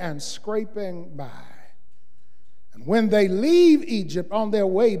struggling and scraping by. And when they leave Egypt on their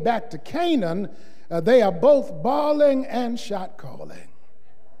way back to Canaan, they are both bawling and shot calling.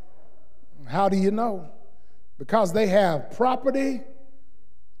 How do you know? Because they have property,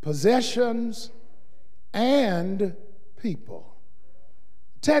 possessions, and people.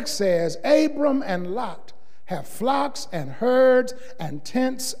 The text says, Abram and Lot have flocks and herds and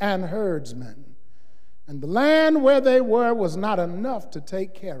tents and herdsmen. And the land where they were was not enough to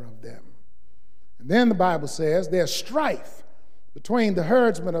take care of them. And then the Bible says there's strife between the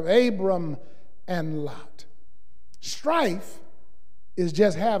herdsmen of Abram and Lot. Strife is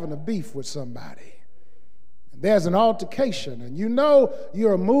just having a beef with somebody. And there's an altercation, and you know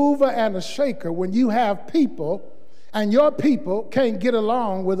you're a mover and a shaker when you have people and your people can't get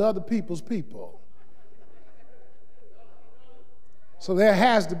along with other people's people. So there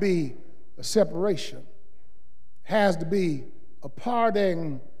has to be a separation. Has to be a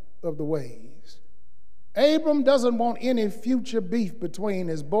parting of the ways. Abram doesn't want any future beef between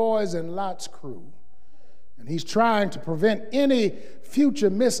his boys and Lot's crew. And he's trying to prevent any future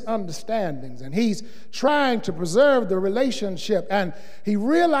misunderstandings. And he's trying to preserve the relationship. And he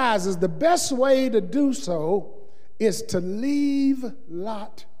realizes the best way to do so is to leave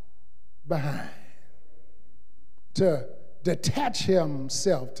Lot behind. To detach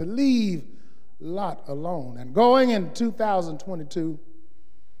himself, to leave Lot alone. And going in 2022,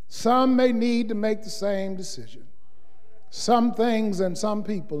 some may need to make the same decision. Some things and some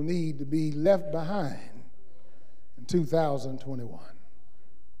people need to be left behind in 2021.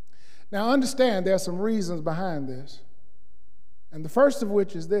 Now understand there are some reasons behind this. And the first of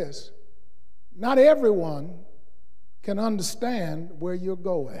which is this: not everyone can understand where you're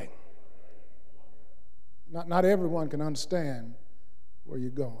going. Not everyone can understand where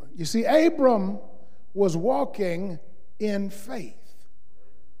you're going. You see, Abram was walking in faith.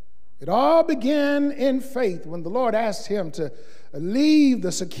 It all began in faith when the Lord asked him to leave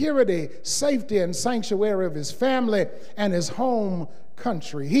the security, safety, and sanctuary of his family and his home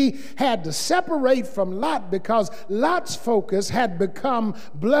country. He had to separate from Lot because Lot's focus had become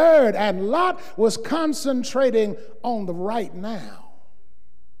blurred, and Lot was concentrating on the right now.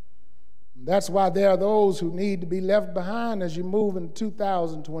 That's why there are those who need to be left behind as you move in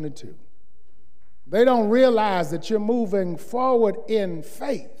 2022. They don't realize that you're moving forward in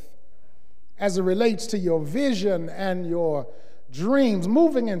faith as it relates to your vision and your dreams,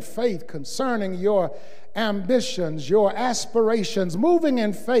 moving in faith concerning your ambitions, your aspirations, moving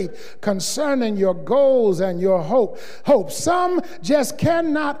in faith concerning your goals and your hope. Some just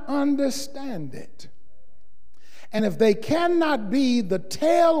cannot understand it. And if they cannot be the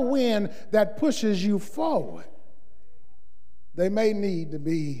tailwind that pushes you forward, they may need to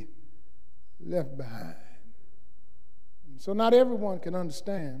be left behind. So not everyone can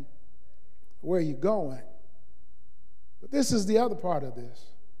understand where you're going. But this is the other part of this.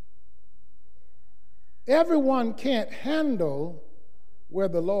 Everyone can't handle where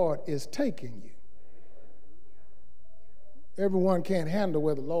the Lord is taking you. Everyone can't handle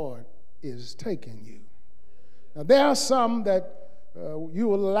where the Lord is taking you. Now, there are some that you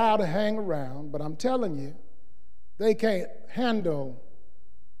will allow to hang around, but I'm telling you, they can't handle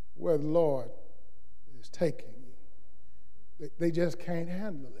where the Lord is taking you. They just can't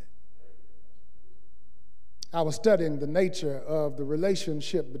handle it. I was studying the nature of the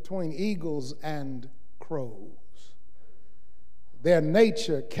relationship between eagles and crows. Their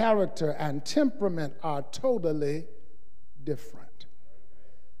nature, character, and temperament are totally different.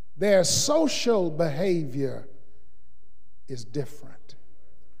 Their social behavior is different.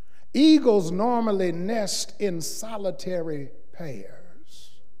 Eagles normally nest in solitary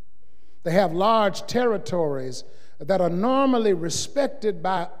pairs. They have large territories that are normally respected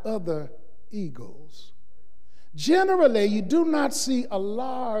by other eagles. Generally, you do not see a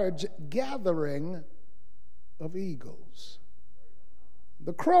large gathering of eagles.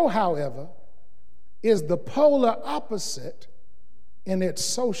 The crow, however, is the polar opposite in its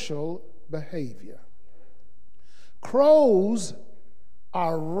social behavior. Crows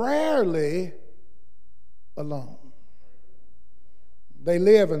are rarely alone. They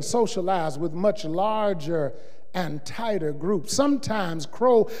live and socialize with much larger and tighter groups. Sometimes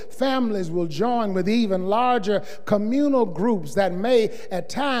crow families will join with even larger communal groups that may at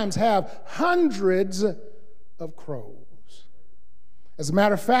times have hundreds of crows. As a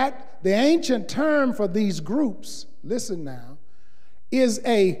matter of fact, the ancient term for these groups, listen now, is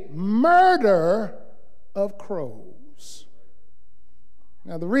a murder of crows.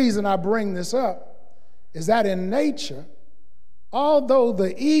 Now, the reason I bring this up is that in nature, although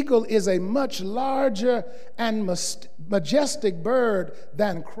the eagle is a much larger and majestic bird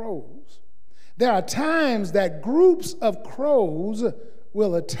than crows, there are times that groups of crows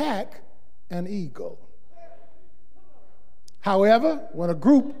will attack an eagle. However, when a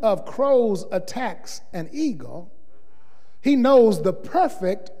group of crows attacks an eagle, he knows the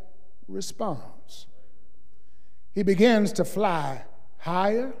perfect response. He begins to fly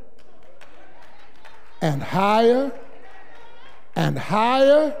higher and higher and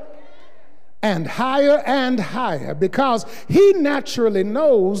higher and higher and higher, because he naturally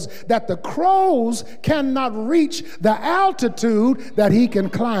knows that the crows cannot reach the altitude that he can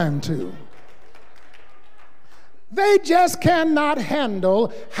climb to. They just cannot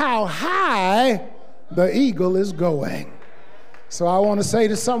handle how high the eagle is going. So I want to say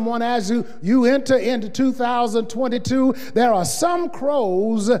to someone, as you enter into 2022, there are some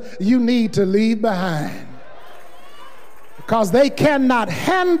crows you need to leave behind, because they cannot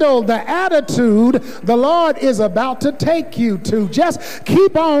handle the attitude the Lord is about to take you to. Just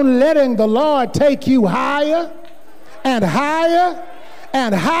keep on letting the Lord take you higher and higher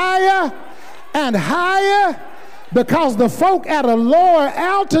and higher and higher, because the folk at a lower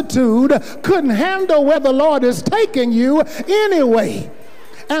altitude couldn't handle where the Lord is taking you anyway.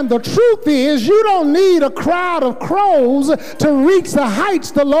 And the truth is, you don't need a crowd of crows to reach the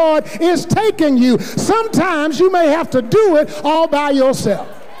heights the Lord is taking you. Sometimes you may have to do it all by yourself.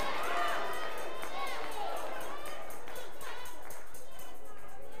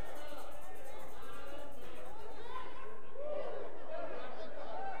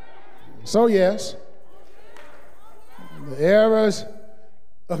 So yes, the errors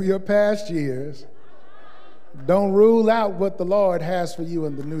of your past years don't rule out what the Lord has for you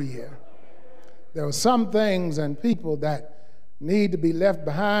in the new year. There are some things and people that need to be left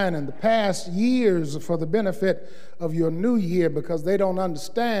behind in the past years for the benefit of your new year, because they don't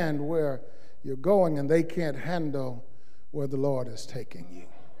understand where you're going and they can't handle where the Lord is taking you.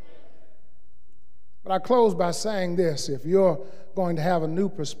 But I close by saying this: if you're going to have a new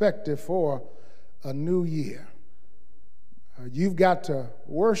perspective for a new year, you've got to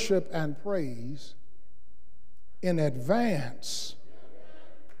worship and praise in advance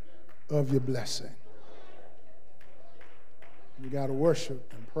of your blessing. You got to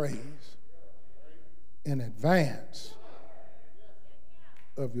worship and praise in advance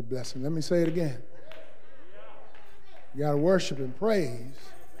of your blessing. Let me say it again. You got to worship and praise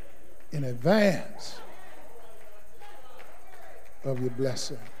in advance of your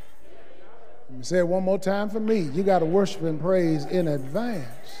blessing. Let me say it one more time for me. You got to worship and praise in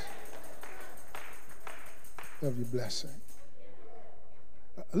advance of your blessing.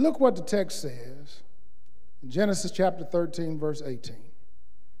 Look what the text says in Genesis chapter 13, verse 18. It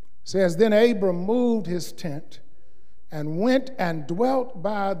says, "Then Abram moved his tent and went and dwelt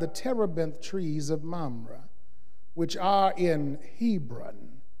by the terebinth trees of Mamre, which are in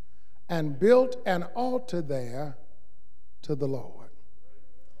Hebron, and built an altar there to the Lord."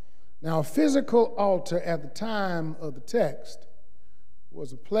 Now, a physical altar at the time of the text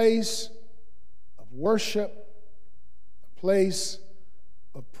was a place of worship, a place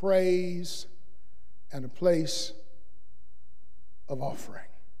of praise, and a place of offering.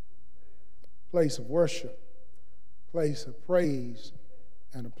 Place of worship, place of praise,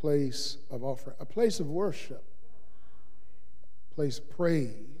 and a place of offering. A place of worship, place of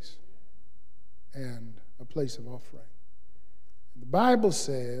praise, and a place of offering. The Bible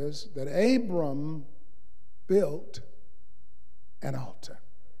says that Abram built an altar.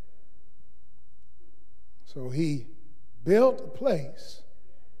 So he built a place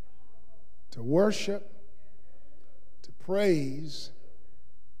to worship, to praise,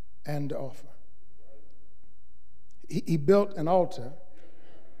 and to offer. He built an altar,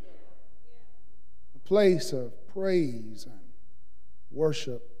 a place of praise and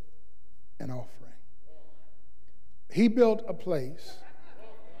worship and offering. He built a place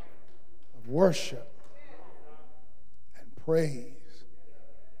of worship and praise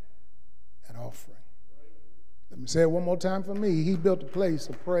and offering. Let me say it one more time for me. He built a place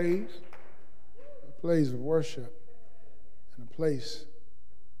of praise, a place of worship, and a place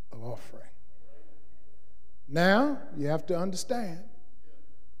of offering. Now, you have to understand,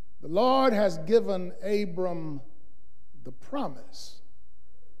 the Lord has given Abram the promise,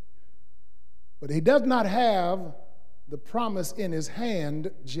 but he does not have the promise in his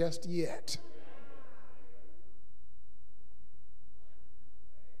hand just yet.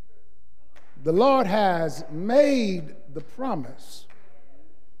 The Lord has made the promise,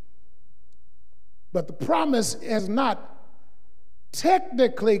 but the promise has not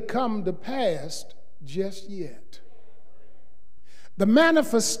technically come to pass just yet. The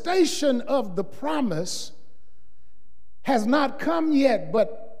manifestation of the promise has not come yet,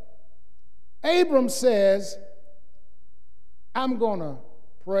 but Abram says, I'm going to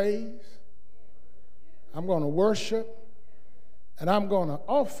praise, I'm going to worship, and I'm going to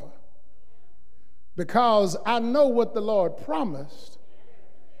offer, because I know what the Lord promised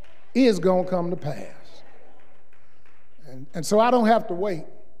is going to come to pass. And so I don't have to wait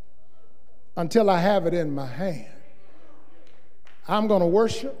until I have it in my hand. I'm going to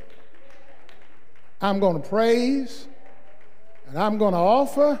worship, I'm going to praise, and I'm going to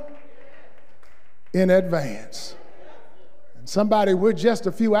offer in advance. And somebody, we're just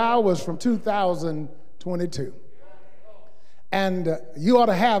a few hours from 2022. And you ought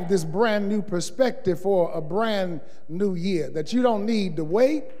to have this brand new perspective for a brand new year, that you don't need to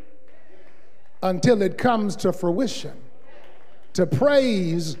wait until it comes to fruition to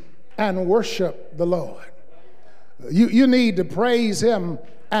praise and worship the Lord. You need to praise him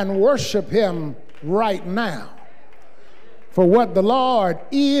and worship him right now for what the Lord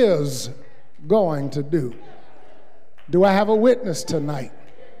is going to do. Do I have a witness tonight?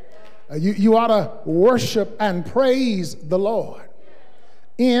 You ought to worship and praise the Lord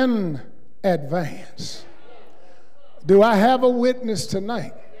in advance. Do I have a witness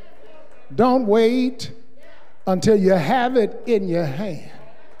tonight? Don't wait until you have it in your hand.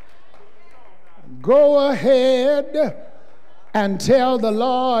 Go ahead and tell the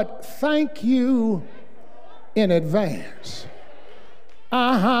Lord, thank you in advance.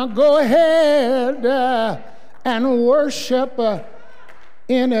 Go ahead and worship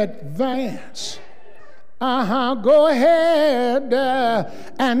in advance. Go ahead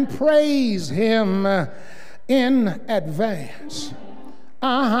and praise him in advance.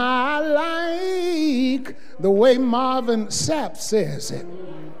 I like the way Marvin Sapp says it.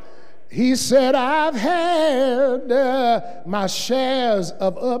 He said, I've had my shares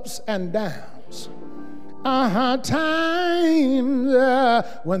of ups and downs. Times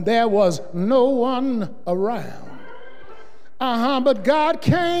when there was no one around. But God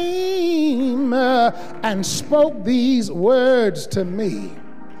came and spoke these words to me.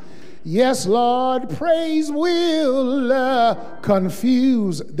 Yes, Lord, praise will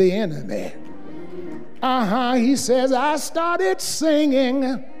confuse the enemy. He says, I started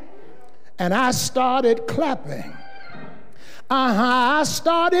singing and I started clapping. I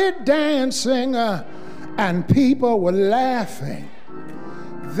started dancing and people were laughing.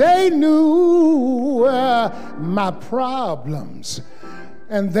 They knew my problems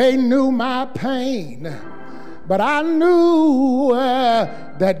and they knew my pain, but I knew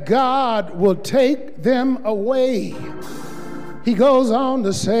that God will take them away. He goes on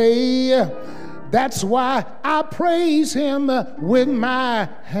to say, that's why I praise him with my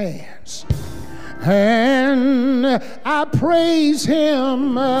hands. And I praise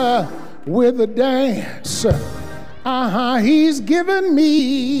him with a dance. He's given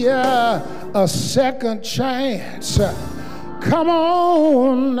me a second chance. Come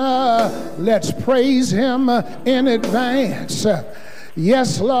on, let's praise him in advance.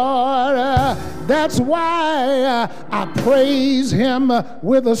 Yes, Lord, that's why I praise him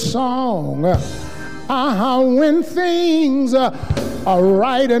with a song. When things are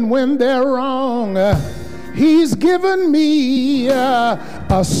right and when they're wrong, he's given me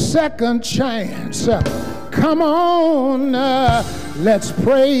a second chance. Come on, let's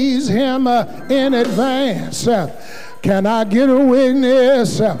praise him in advance. Can I get a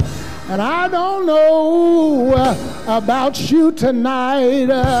witness? And I don't know about you tonight,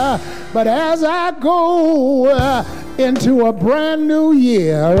 but as I go into a brand new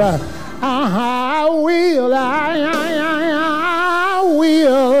year, I will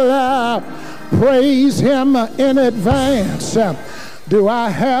praise him in advance. Do I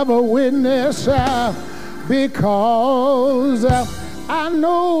have a witness? Because I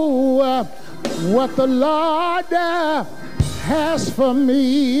know what the Lord has for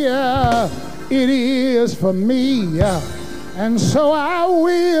me. It is for me. And so I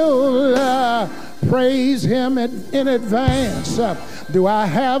will praise him in advance. Do I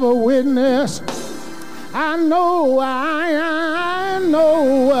have a witness? I know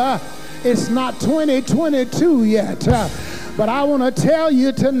it's not 2022 yet, but But I want to tell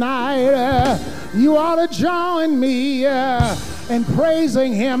you tonight, you ought to join me in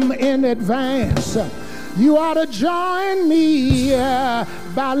praising him in advance. You ought to join me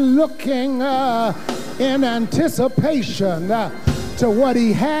by looking in anticipation to what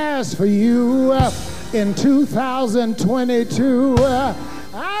he has for you in 2022. I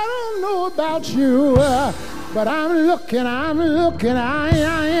don't know about you, but I'm looking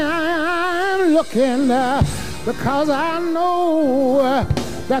because I know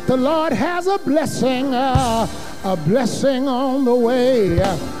that the Lord has a blessing on the way.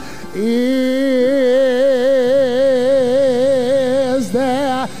 Is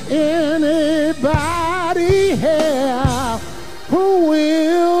there anybody here who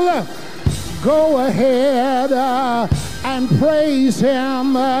will go ahead and praise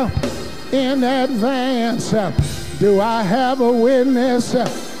him in advance? Do I have a witness?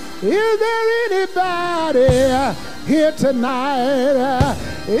 Is there anybody here tonight?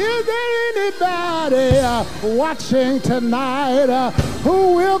 Is there anybody watching tonight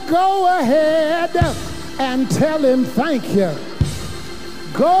who will go ahead and tell him thank you?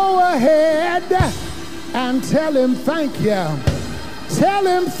 Go ahead and tell him thank you. Tell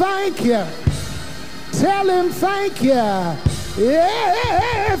him thank you. Tell him thank you.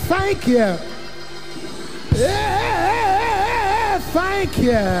 Yeah, thank you. Yeah, thank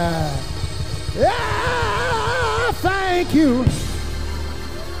you. Yeah, thank you.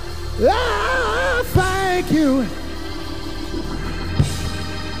 Yeah, thank you.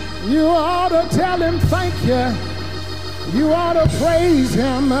 You ought to tell him thank you. You ought to praise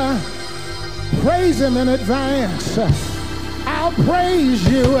him in advance. I'll praise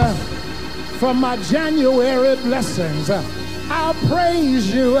you for my January blessings. I'll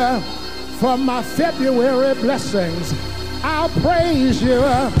praise you for my February blessings. I'll praise you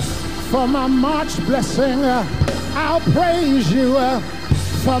for my March blessing. I'll praise you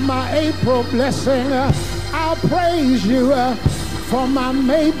for my April blessing. I'll praise you for my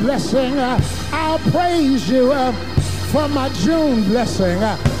May blessing. I'll praise you for my June blessing.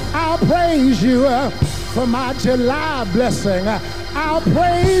 I'll praise you for my July blessing. I'll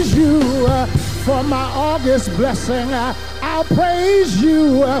praise you for my August blessing. I'll praise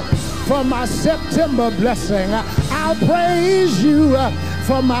you for my September blessing. I'll praise you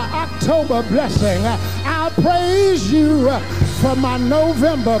for my October blessing. I'll praise you for my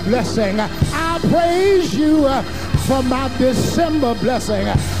November blessing. I'll praise you for my December blessing.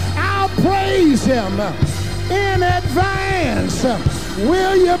 I'll praise him in advance.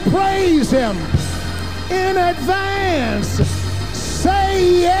 Will you praise him in advance?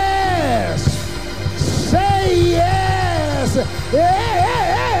 Say yes. Say yes.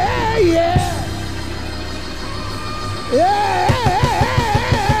 Yeah, yeah. Yeah,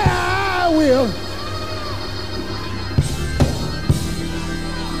 I will.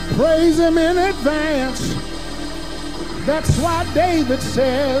 Praise him in advance. That's why David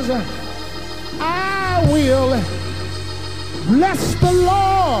says, I will bless the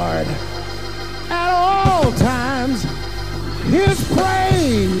Lord at all times. His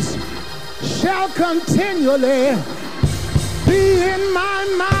praise shall continually be in my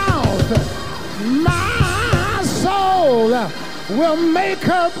mouth. My soul will make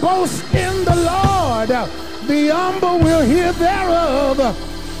her boast in the Lord. The humble will hear thereof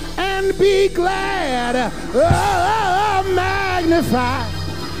and be glad. Oh, magnify.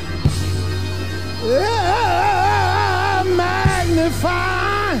 Oh,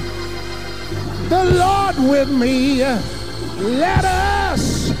 magnify the Lord with me. Let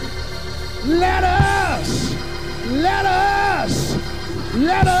us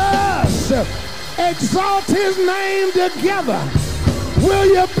exalt his name together. Will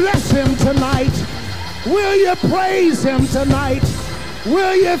you bless him tonight? Will you praise him tonight?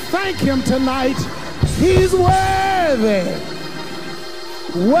 Will you thank him tonight? He's worthy.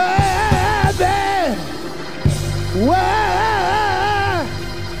 Worthy. Worthy.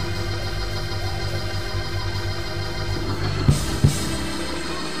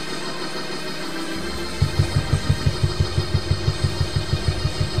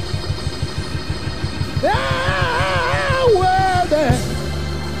 Worthy.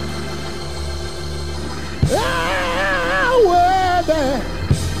 Worthy.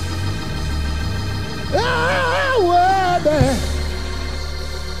 Worthy.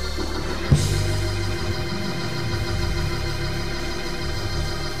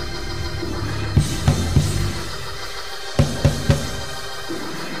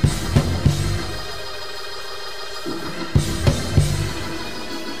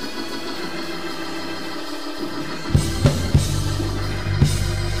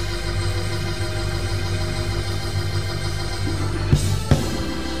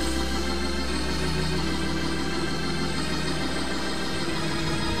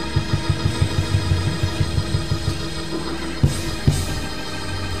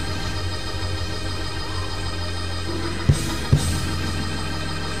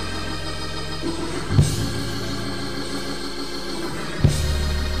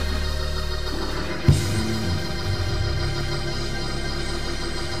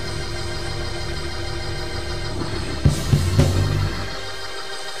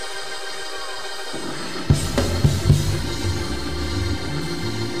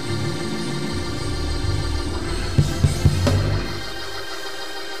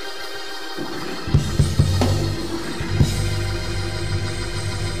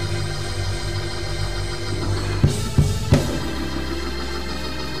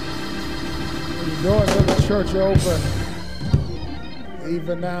 Doors of the church are open.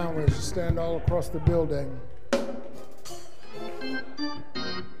 Even now, as you stand all across the building,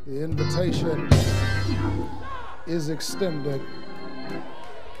 the invitation is extended.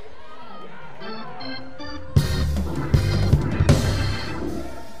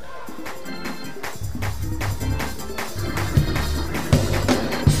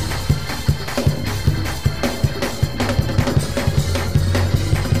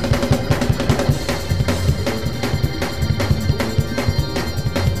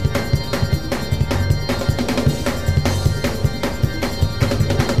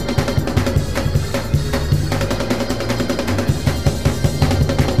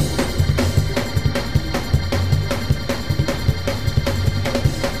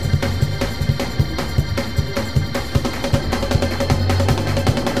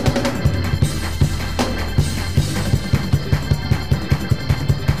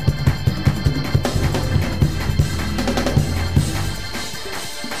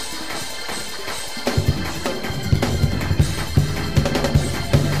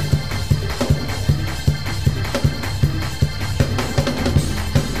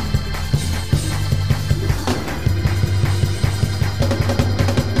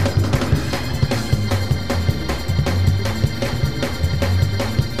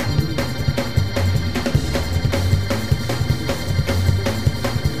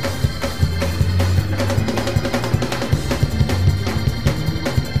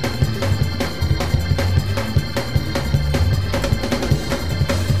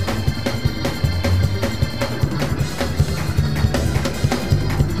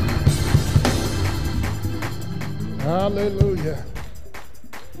 Hallelujah.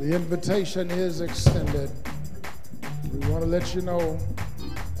 The invitation is extended. We want to let you know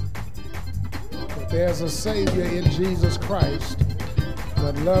that there's a Savior in Jesus Christ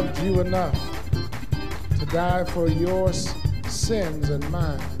that loved you enough to die for your sins and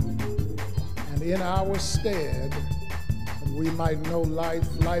mine, and in our stead, that we might know life,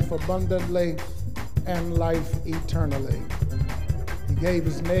 life abundantly, and life eternally. He gave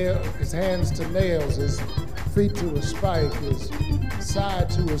his hands to nails, his feet to a spike, his side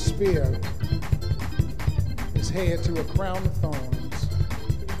to a spear, his head to a crown of thorns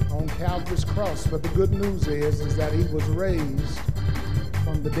on Calvary's cross. But the good news is that he was raised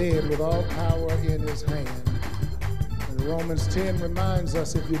from the dead with all power in his hand. And Romans 10 reminds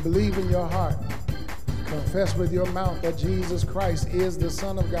us, if you believe in your heart, confess with your mouth that Jesus Christ is the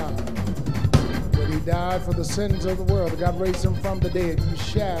Son of God, that he died for the sins of the world, that God raised him from the dead, you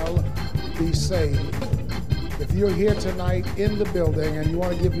shall be saved. If you're here tonight in the building and you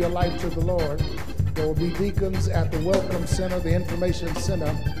want to give your life to the Lord, there will be deacons at the Welcome Center, the Information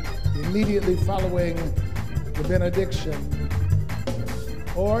Center, immediately following the benediction.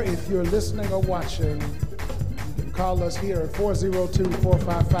 Or if you're listening or watching, you can call us here at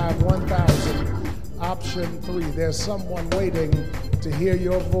 402-455-1000, option 3. There's someone waiting to hear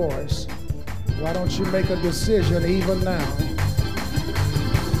your voice. Why don't you make a decision even now?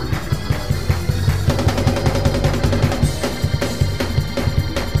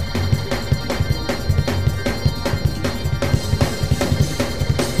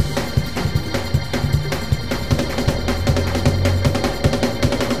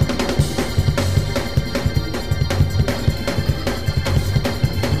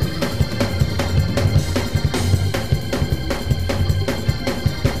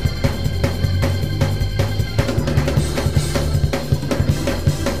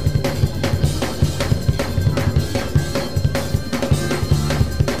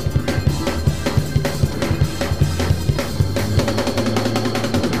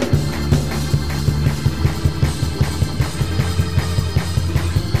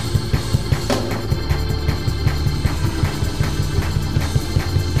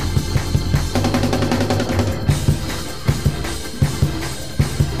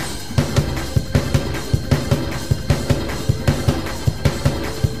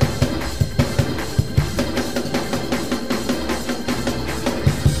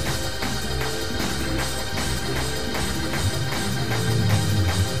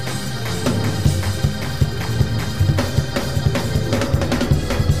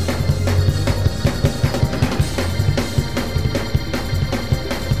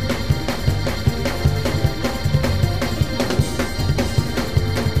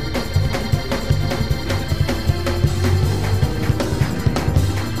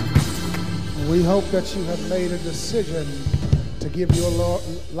 We hope that you have made a decision to give your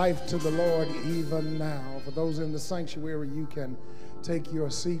life to the Lord even now. For those in the sanctuary, you can take your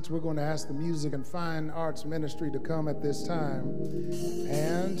seats. We're going to ask the Music and Fine Arts Ministry to come at this time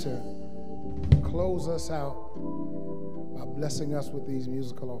and to close us out by blessing us with these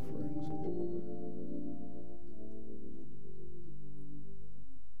musical offerings.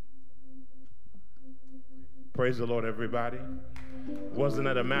 Praise the Lord, everybody. Wasn't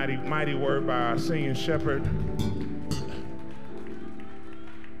that a mighty word by our singing shepherd?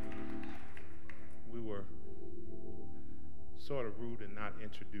 We were sort of rude in not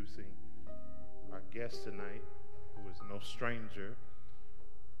introducing our guest tonight, who is no stranger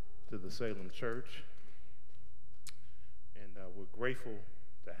to the Salem Church. And we're grateful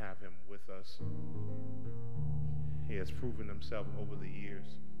to have him with us. He has proven himself over the years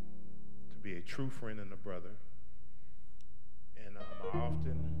to be a true friend and a brother. And I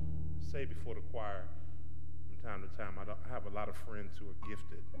often say before the choir from time to time, I have a lot of friends who are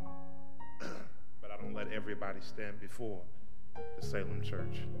gifted, but I don't let everybody stand before the Salem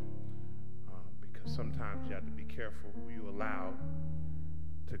Church because sometimes you have to be careful who you allow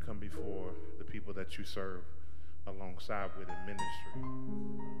to come before the people that you serve alongside with in ministry.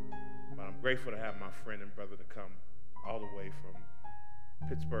 But I'm grateful to have my friend and brother to come all the way from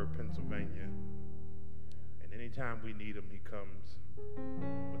Pittsburgh, Pennsylvania. And anytime we need him, he comes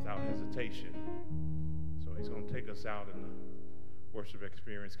without hesitation. So he's going to take us out in the worship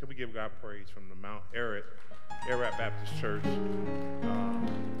experience. Can we give God praise from the Mount Ararat Baptist Church,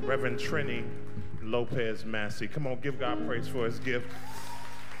 Reverend Trini Lopez Massey. Come on, give God praise for his gift.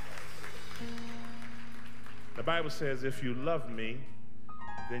 The Bible says, if you love me,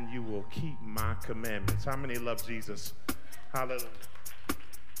 then you will keep my commandments. How many love Jesus? Hallelujah.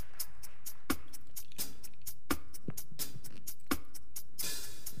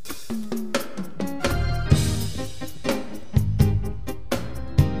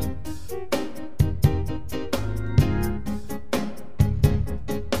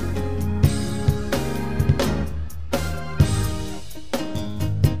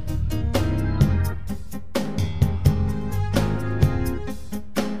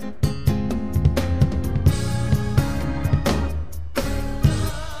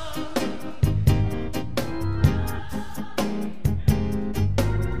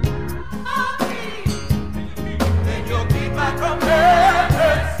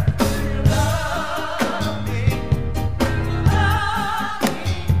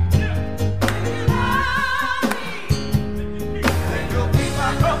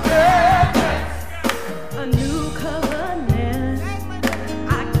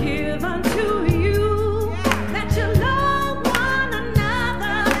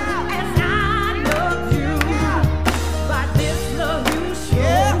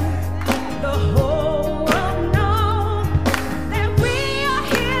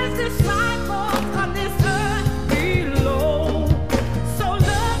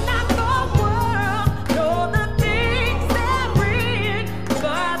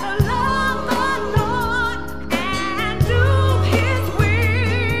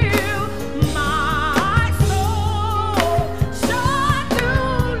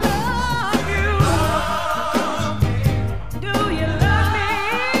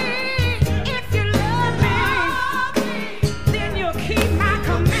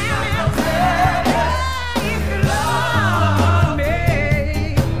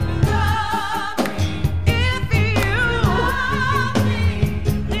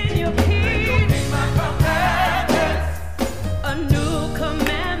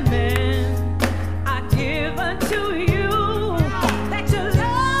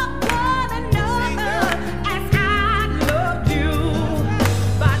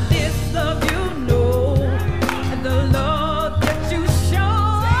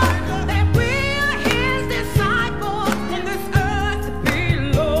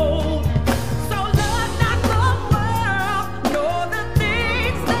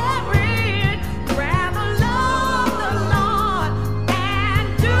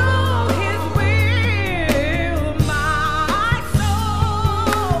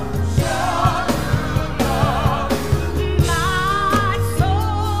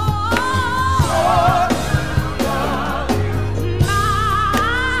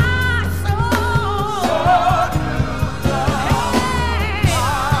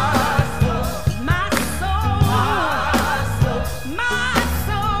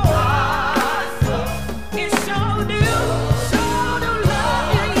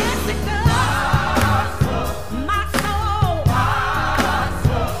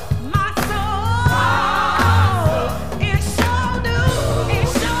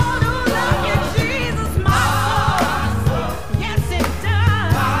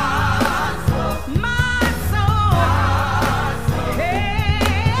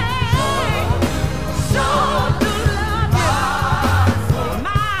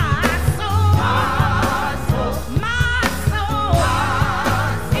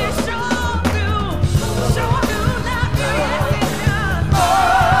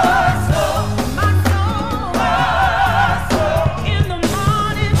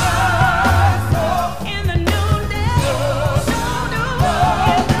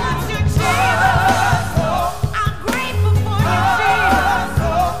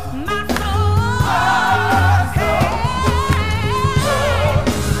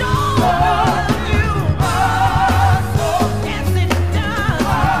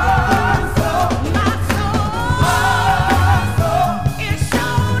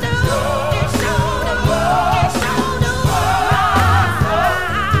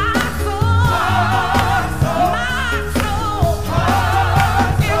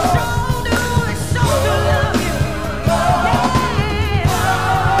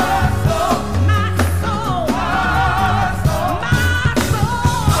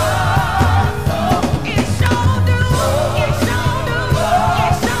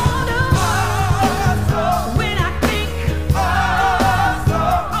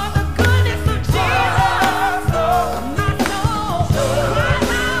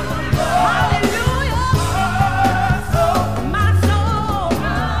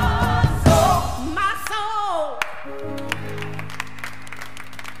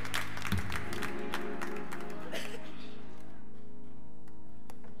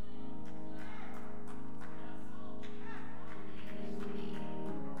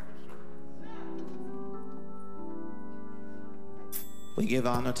 We give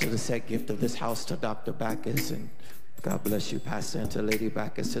honor to the said gift of this house, to Dr. Backus, and God bless you, Pastor, and to Lady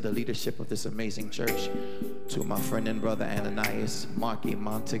Backus, to the leadership of this amazing church, to my friend and brother Ananias, Marky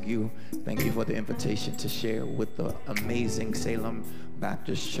Montague. Thank you for the invitation to share with the amazing Salem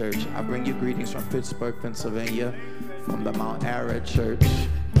Baptist Church. I bring you greetings from Pittsburgh, Pennsylvania, from the Mount Arad Church.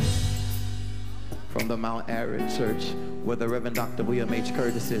 From the Mount Arad Church, where the Reverend Dr. William H.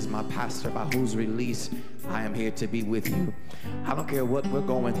 Curtis is my pastor, by whose release I am here to be with you. I don't care what we're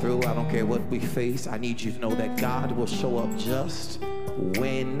going through. I don't care what we face. I need you to know that God will show up just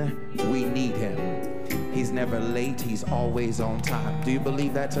when we need him. He's never late. He's always on time. Do you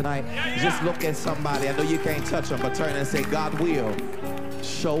believe that tonight? Just look at somebody. I know you can't touch them, but turn and say, God will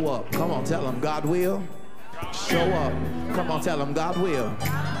show up. Come on, tell them, God will show up. Come on, tell them, God will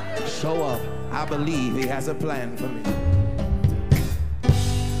show up. I believe he has a plan for me.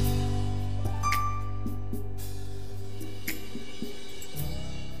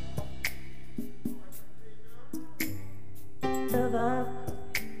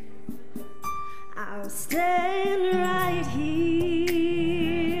 I'll stand right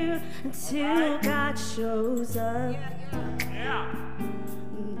here until God shows up.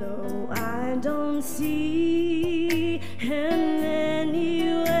 Though I don't see him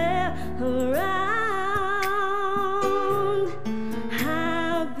anywhere around,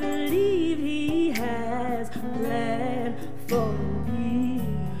 I believe he has a plan for me.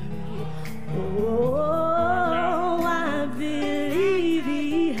 Oh, I believe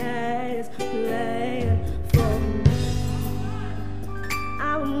he has a plan for me.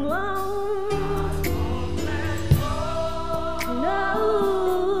 I won't, no,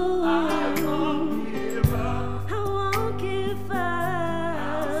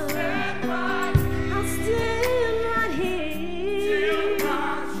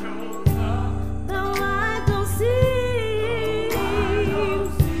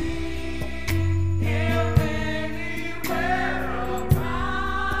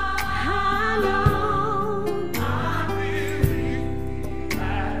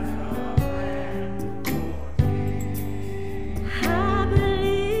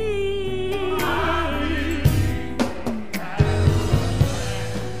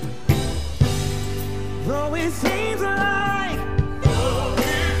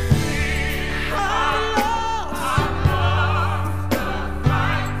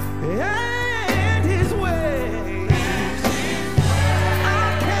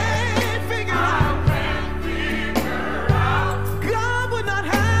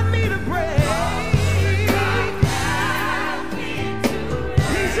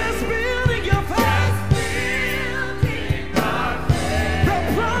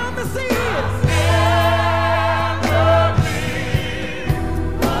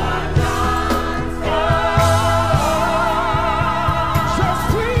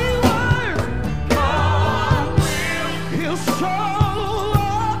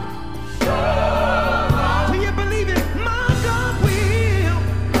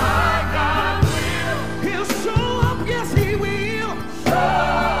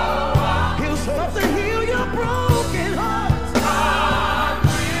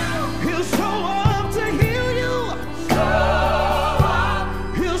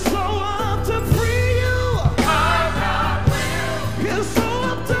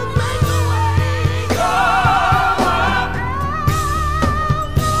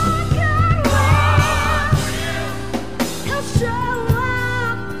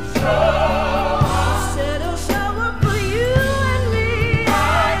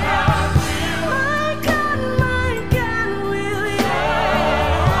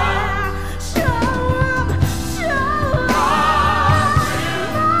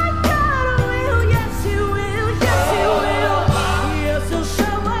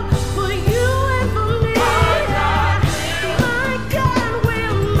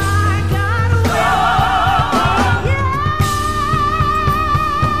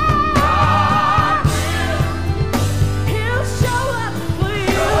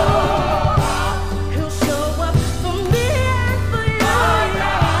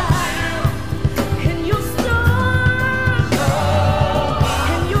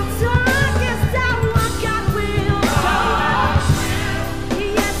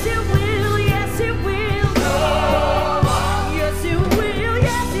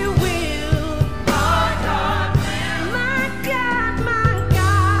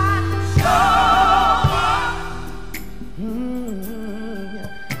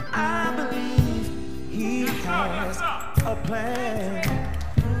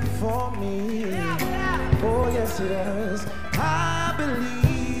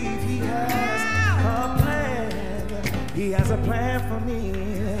 He has a plan plan for me.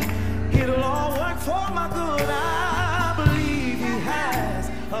 It'll all work for my good. I believe he has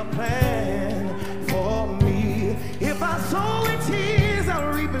a plan for me. If I sow in tears,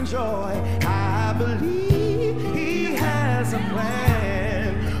 I'll reap in joy. I believe he has a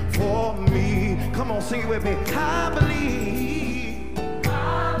plan for me. Come on, sing it with me. I believe.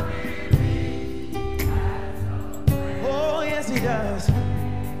 Oh, yes, he does.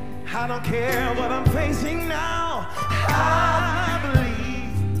 I don't care what I'm facing now. I believe.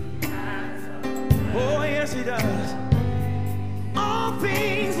 Oh, yes, he does. All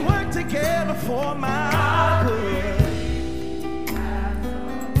things work together for my good.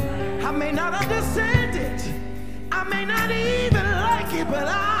 I may not understand it. I may not even like it, but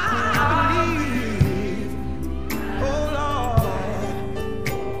I believe. Oh, Lord.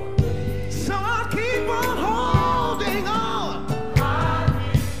 So I'll keep on holding on.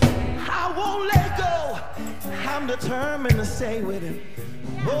 I won't let go. I'm determined to stay with him.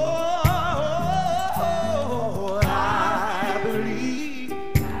 Oh, I believe.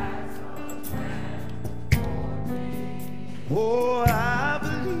 Oh, I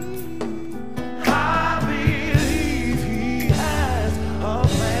believe. I believe he has a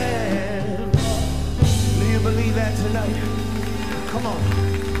plan. Do you believe that tonight? Come on.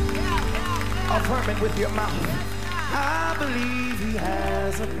 Affirm it with your mouth. I believe he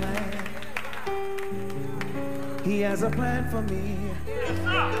has a plan. He has a plan for me.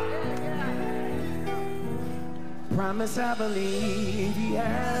 Promise, I believe he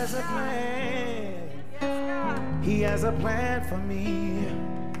has a plan. He has a plan for me.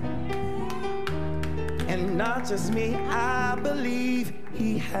 And not just me, I believe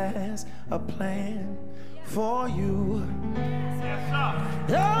he has a plan for you.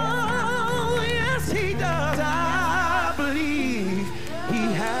 Oh, yes, he does. I believe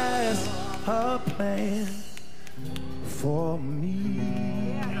he has a plan for me.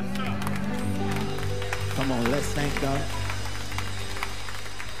 Come on, let's thank God.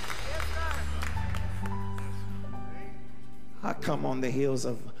 I come on the heels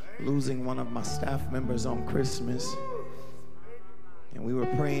of losing one of my staff members on Christmas. And we were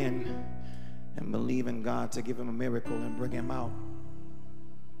praying and believing God to give him a miracle and bring him out.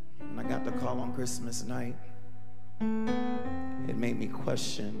 And I got the call on Christmas night. It made me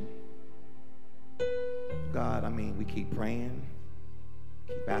question, God, I mean, we keep praying,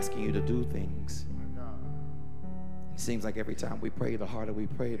 keep asking you to do things. It seems like every time we pray, the harder we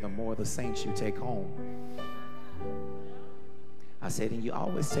pray, the more the saints you take home. I said, and you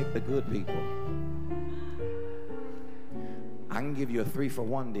always take the good people. I can give you a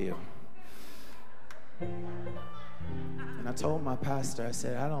 3-for-1 deal. And I told my pastor, I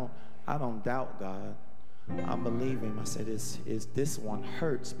said, I don't doubt God. I believe him. I said, this one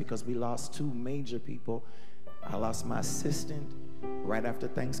hurts because we lost 2 major people. I lost my assistant right after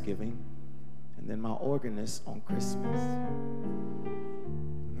Thanksgiving, and then my organist on Christmas.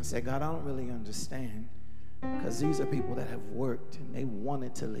 And I said, God, I don't really understand, because these are people that have worked and they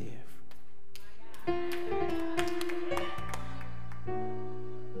wanted to live.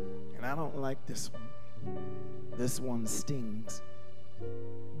 And I don't like this one. This one stings.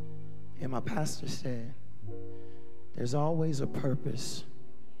 And my pastor said, there's always a purpose.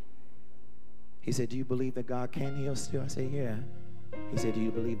 He said, do you believe that God can heal still? I said, yeah. He said, do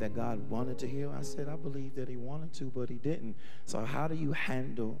you believe that God wanted to heal? I said, I believe that he wanted to, but he didn't. So how do you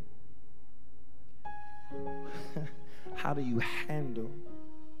handle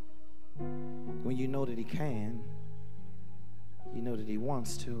when you know that he can, you know that he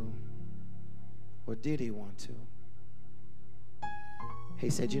wants to, or did he want to? He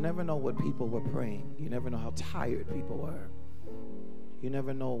said, you never know what people were praying. You never know how tired people were. You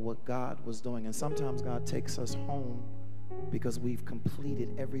never know what God was doing. And sometimes God takes us home because we've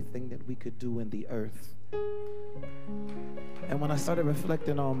completed everything that we could do in the earth. And when I started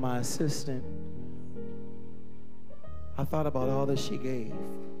reflecting on my assistant, I thought about all that she gave,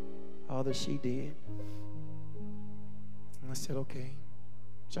 all that she did. And I said, okay,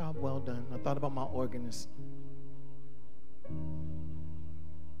 job well done. I thought about my organist.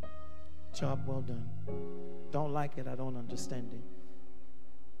 Job well done. Don't like it, I don't understand it.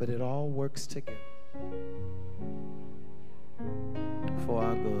 But it all works together for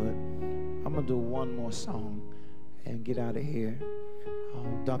our good. I'm going to do one more song and get out of here.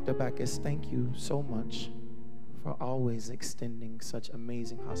 Dr. Backus, thank you so much for always extending such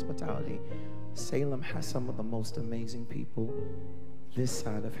amazing hospitality. Salem has some of the most amazing people this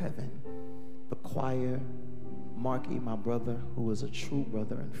side of heaven. The choir, Marky, my brother, who is a true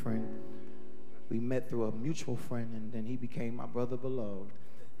brother and friend. We met through a mutual friend, and then he became my brother beloved.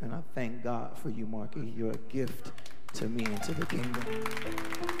 And I thank God for you, Marky. You're a gift to me into the kingdom.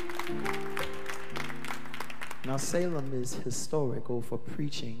 Now Salem is historical for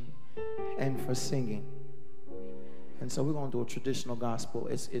preaching and for singing. And so we're going to do a traditional gospel.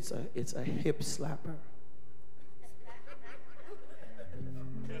 It's a hip slapper.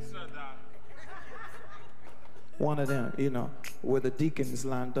 One of them, you know, where the deacons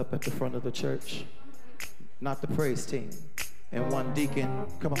lined up at the front of the church, not the praise team. And one deacon,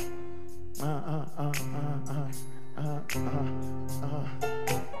 come on.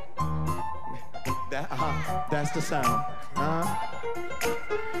 That's the sound.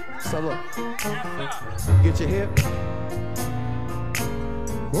 So look, get your hip.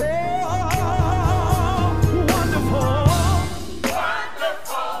 Oh, wonderful,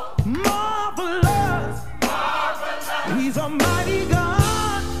 marvelous. He's a mighty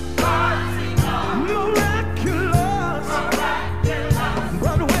God, miraculous.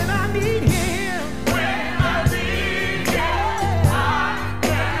 But when I need Him,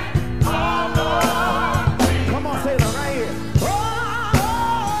 come on, say that right here.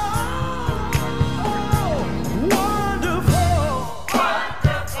 Wonderful,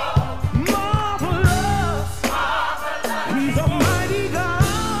 marvelous. He's a mighty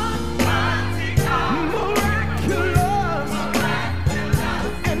God, miraculous.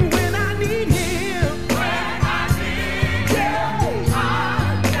 And when I need Him,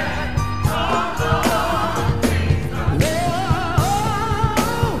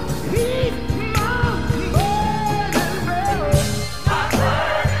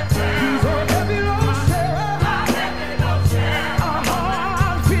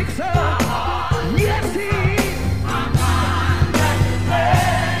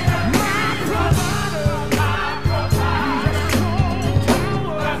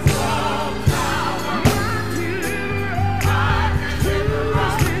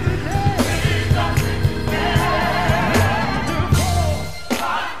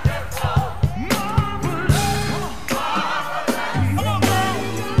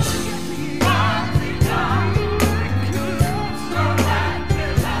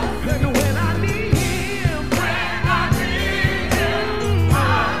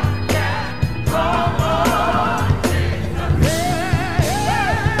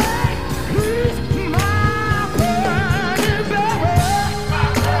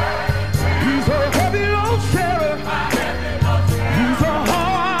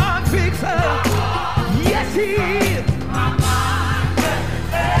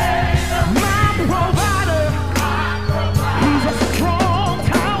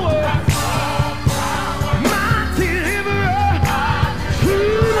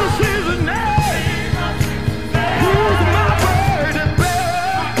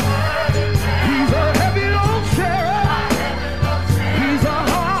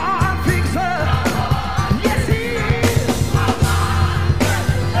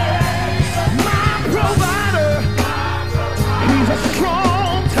 provider.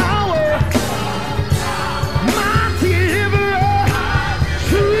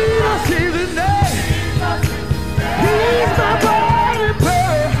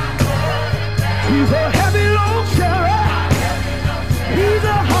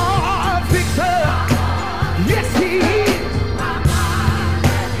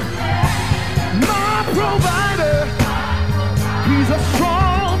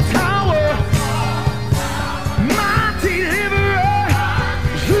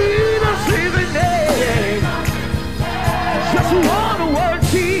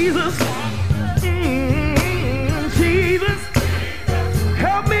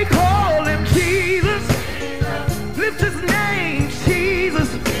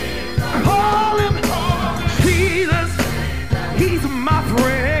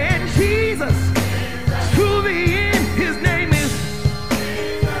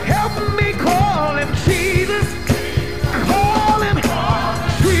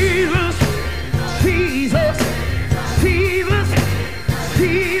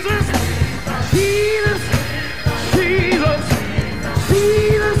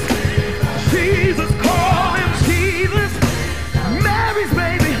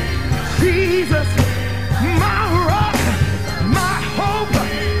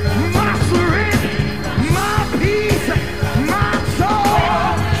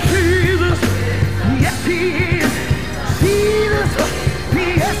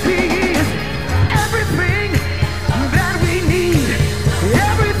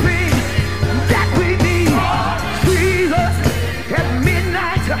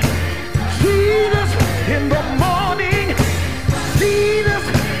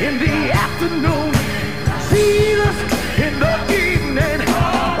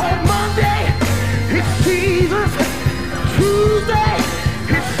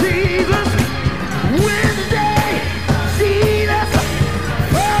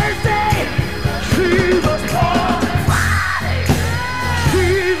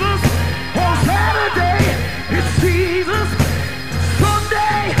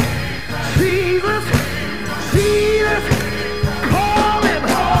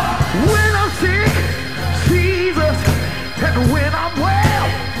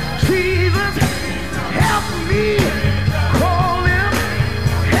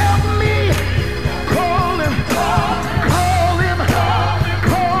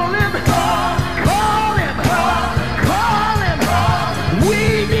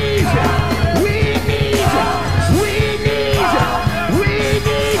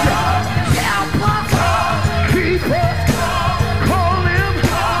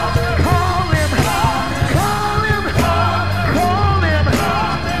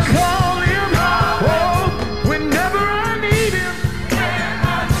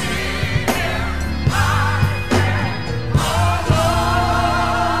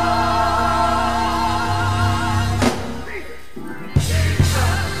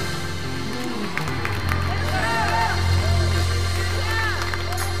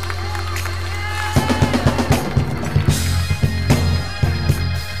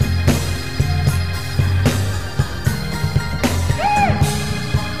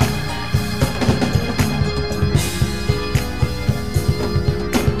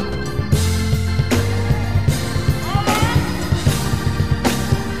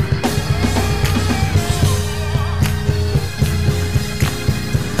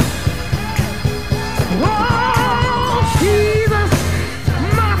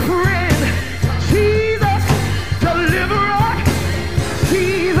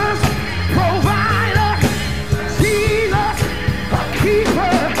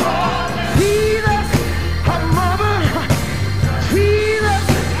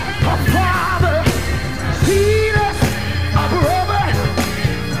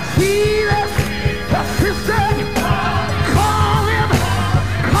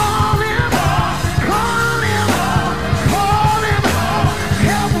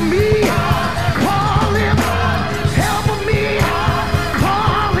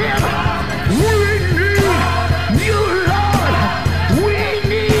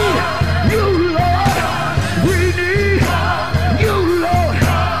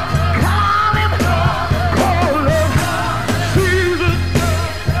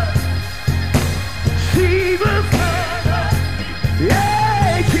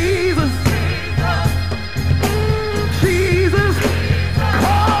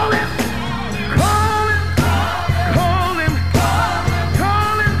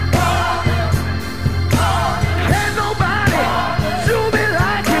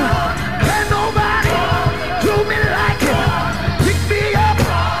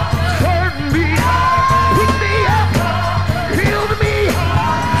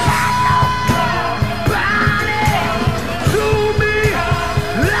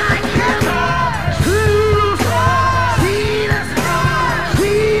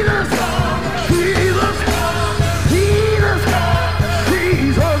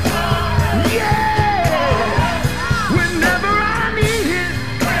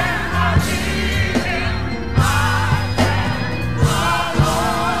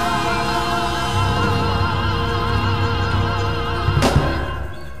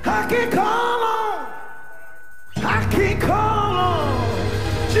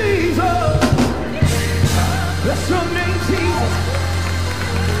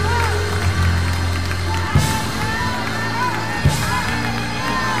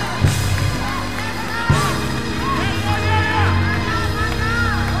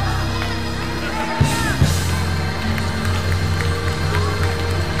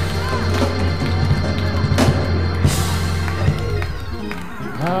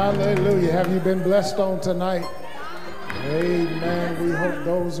 Hallelujah. Have you been blessed on tonight? Amen. We hope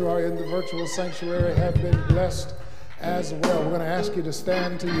those who are in the virtual sanctuary have been blessed as well. We're going to ask you to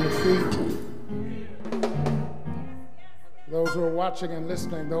stand to your feet. Those who are watching and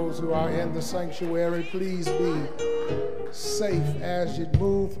listening, those who are in the sanctuary, please be safe as you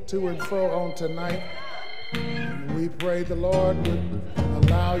move to and fro on tonight. We pray the Lord would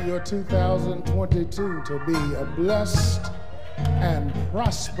allow your 2022 to be a blessed and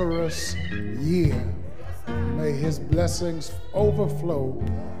prosperous year. May his blessings overflow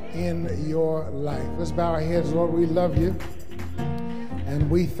in your life. Let's bow our heads. Lord, we love you and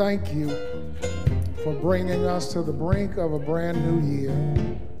we thank you for bringing us to the brink of a brand new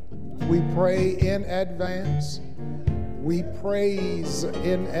year. We pray in advance. We praise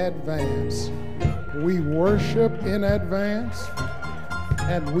in advance. We worship in advance.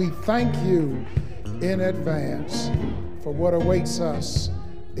 And we thank you in advance for what awaits us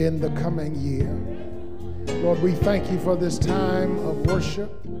in the coming year. Lord, we thank you for this time of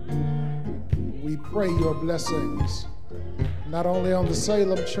worship. We pray your blessings, not only on the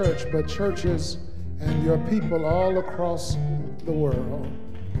Salem Church, but churches and your people all across the world.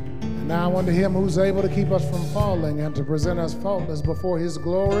 And now unto him who's able to keep us from falling and to present us faultless before his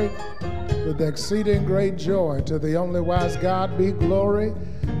glory with exceeding great joy, to the only wise God be glory,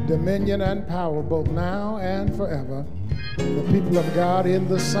 dominion, and power, both now and forever. The people of God in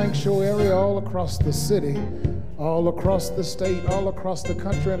the sanctuary all across the city, all across the state, all across the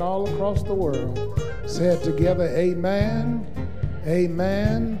country, and all across the world said together, amen,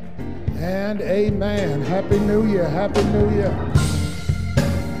 amen, and amen. Happy New Year, Happy New Year.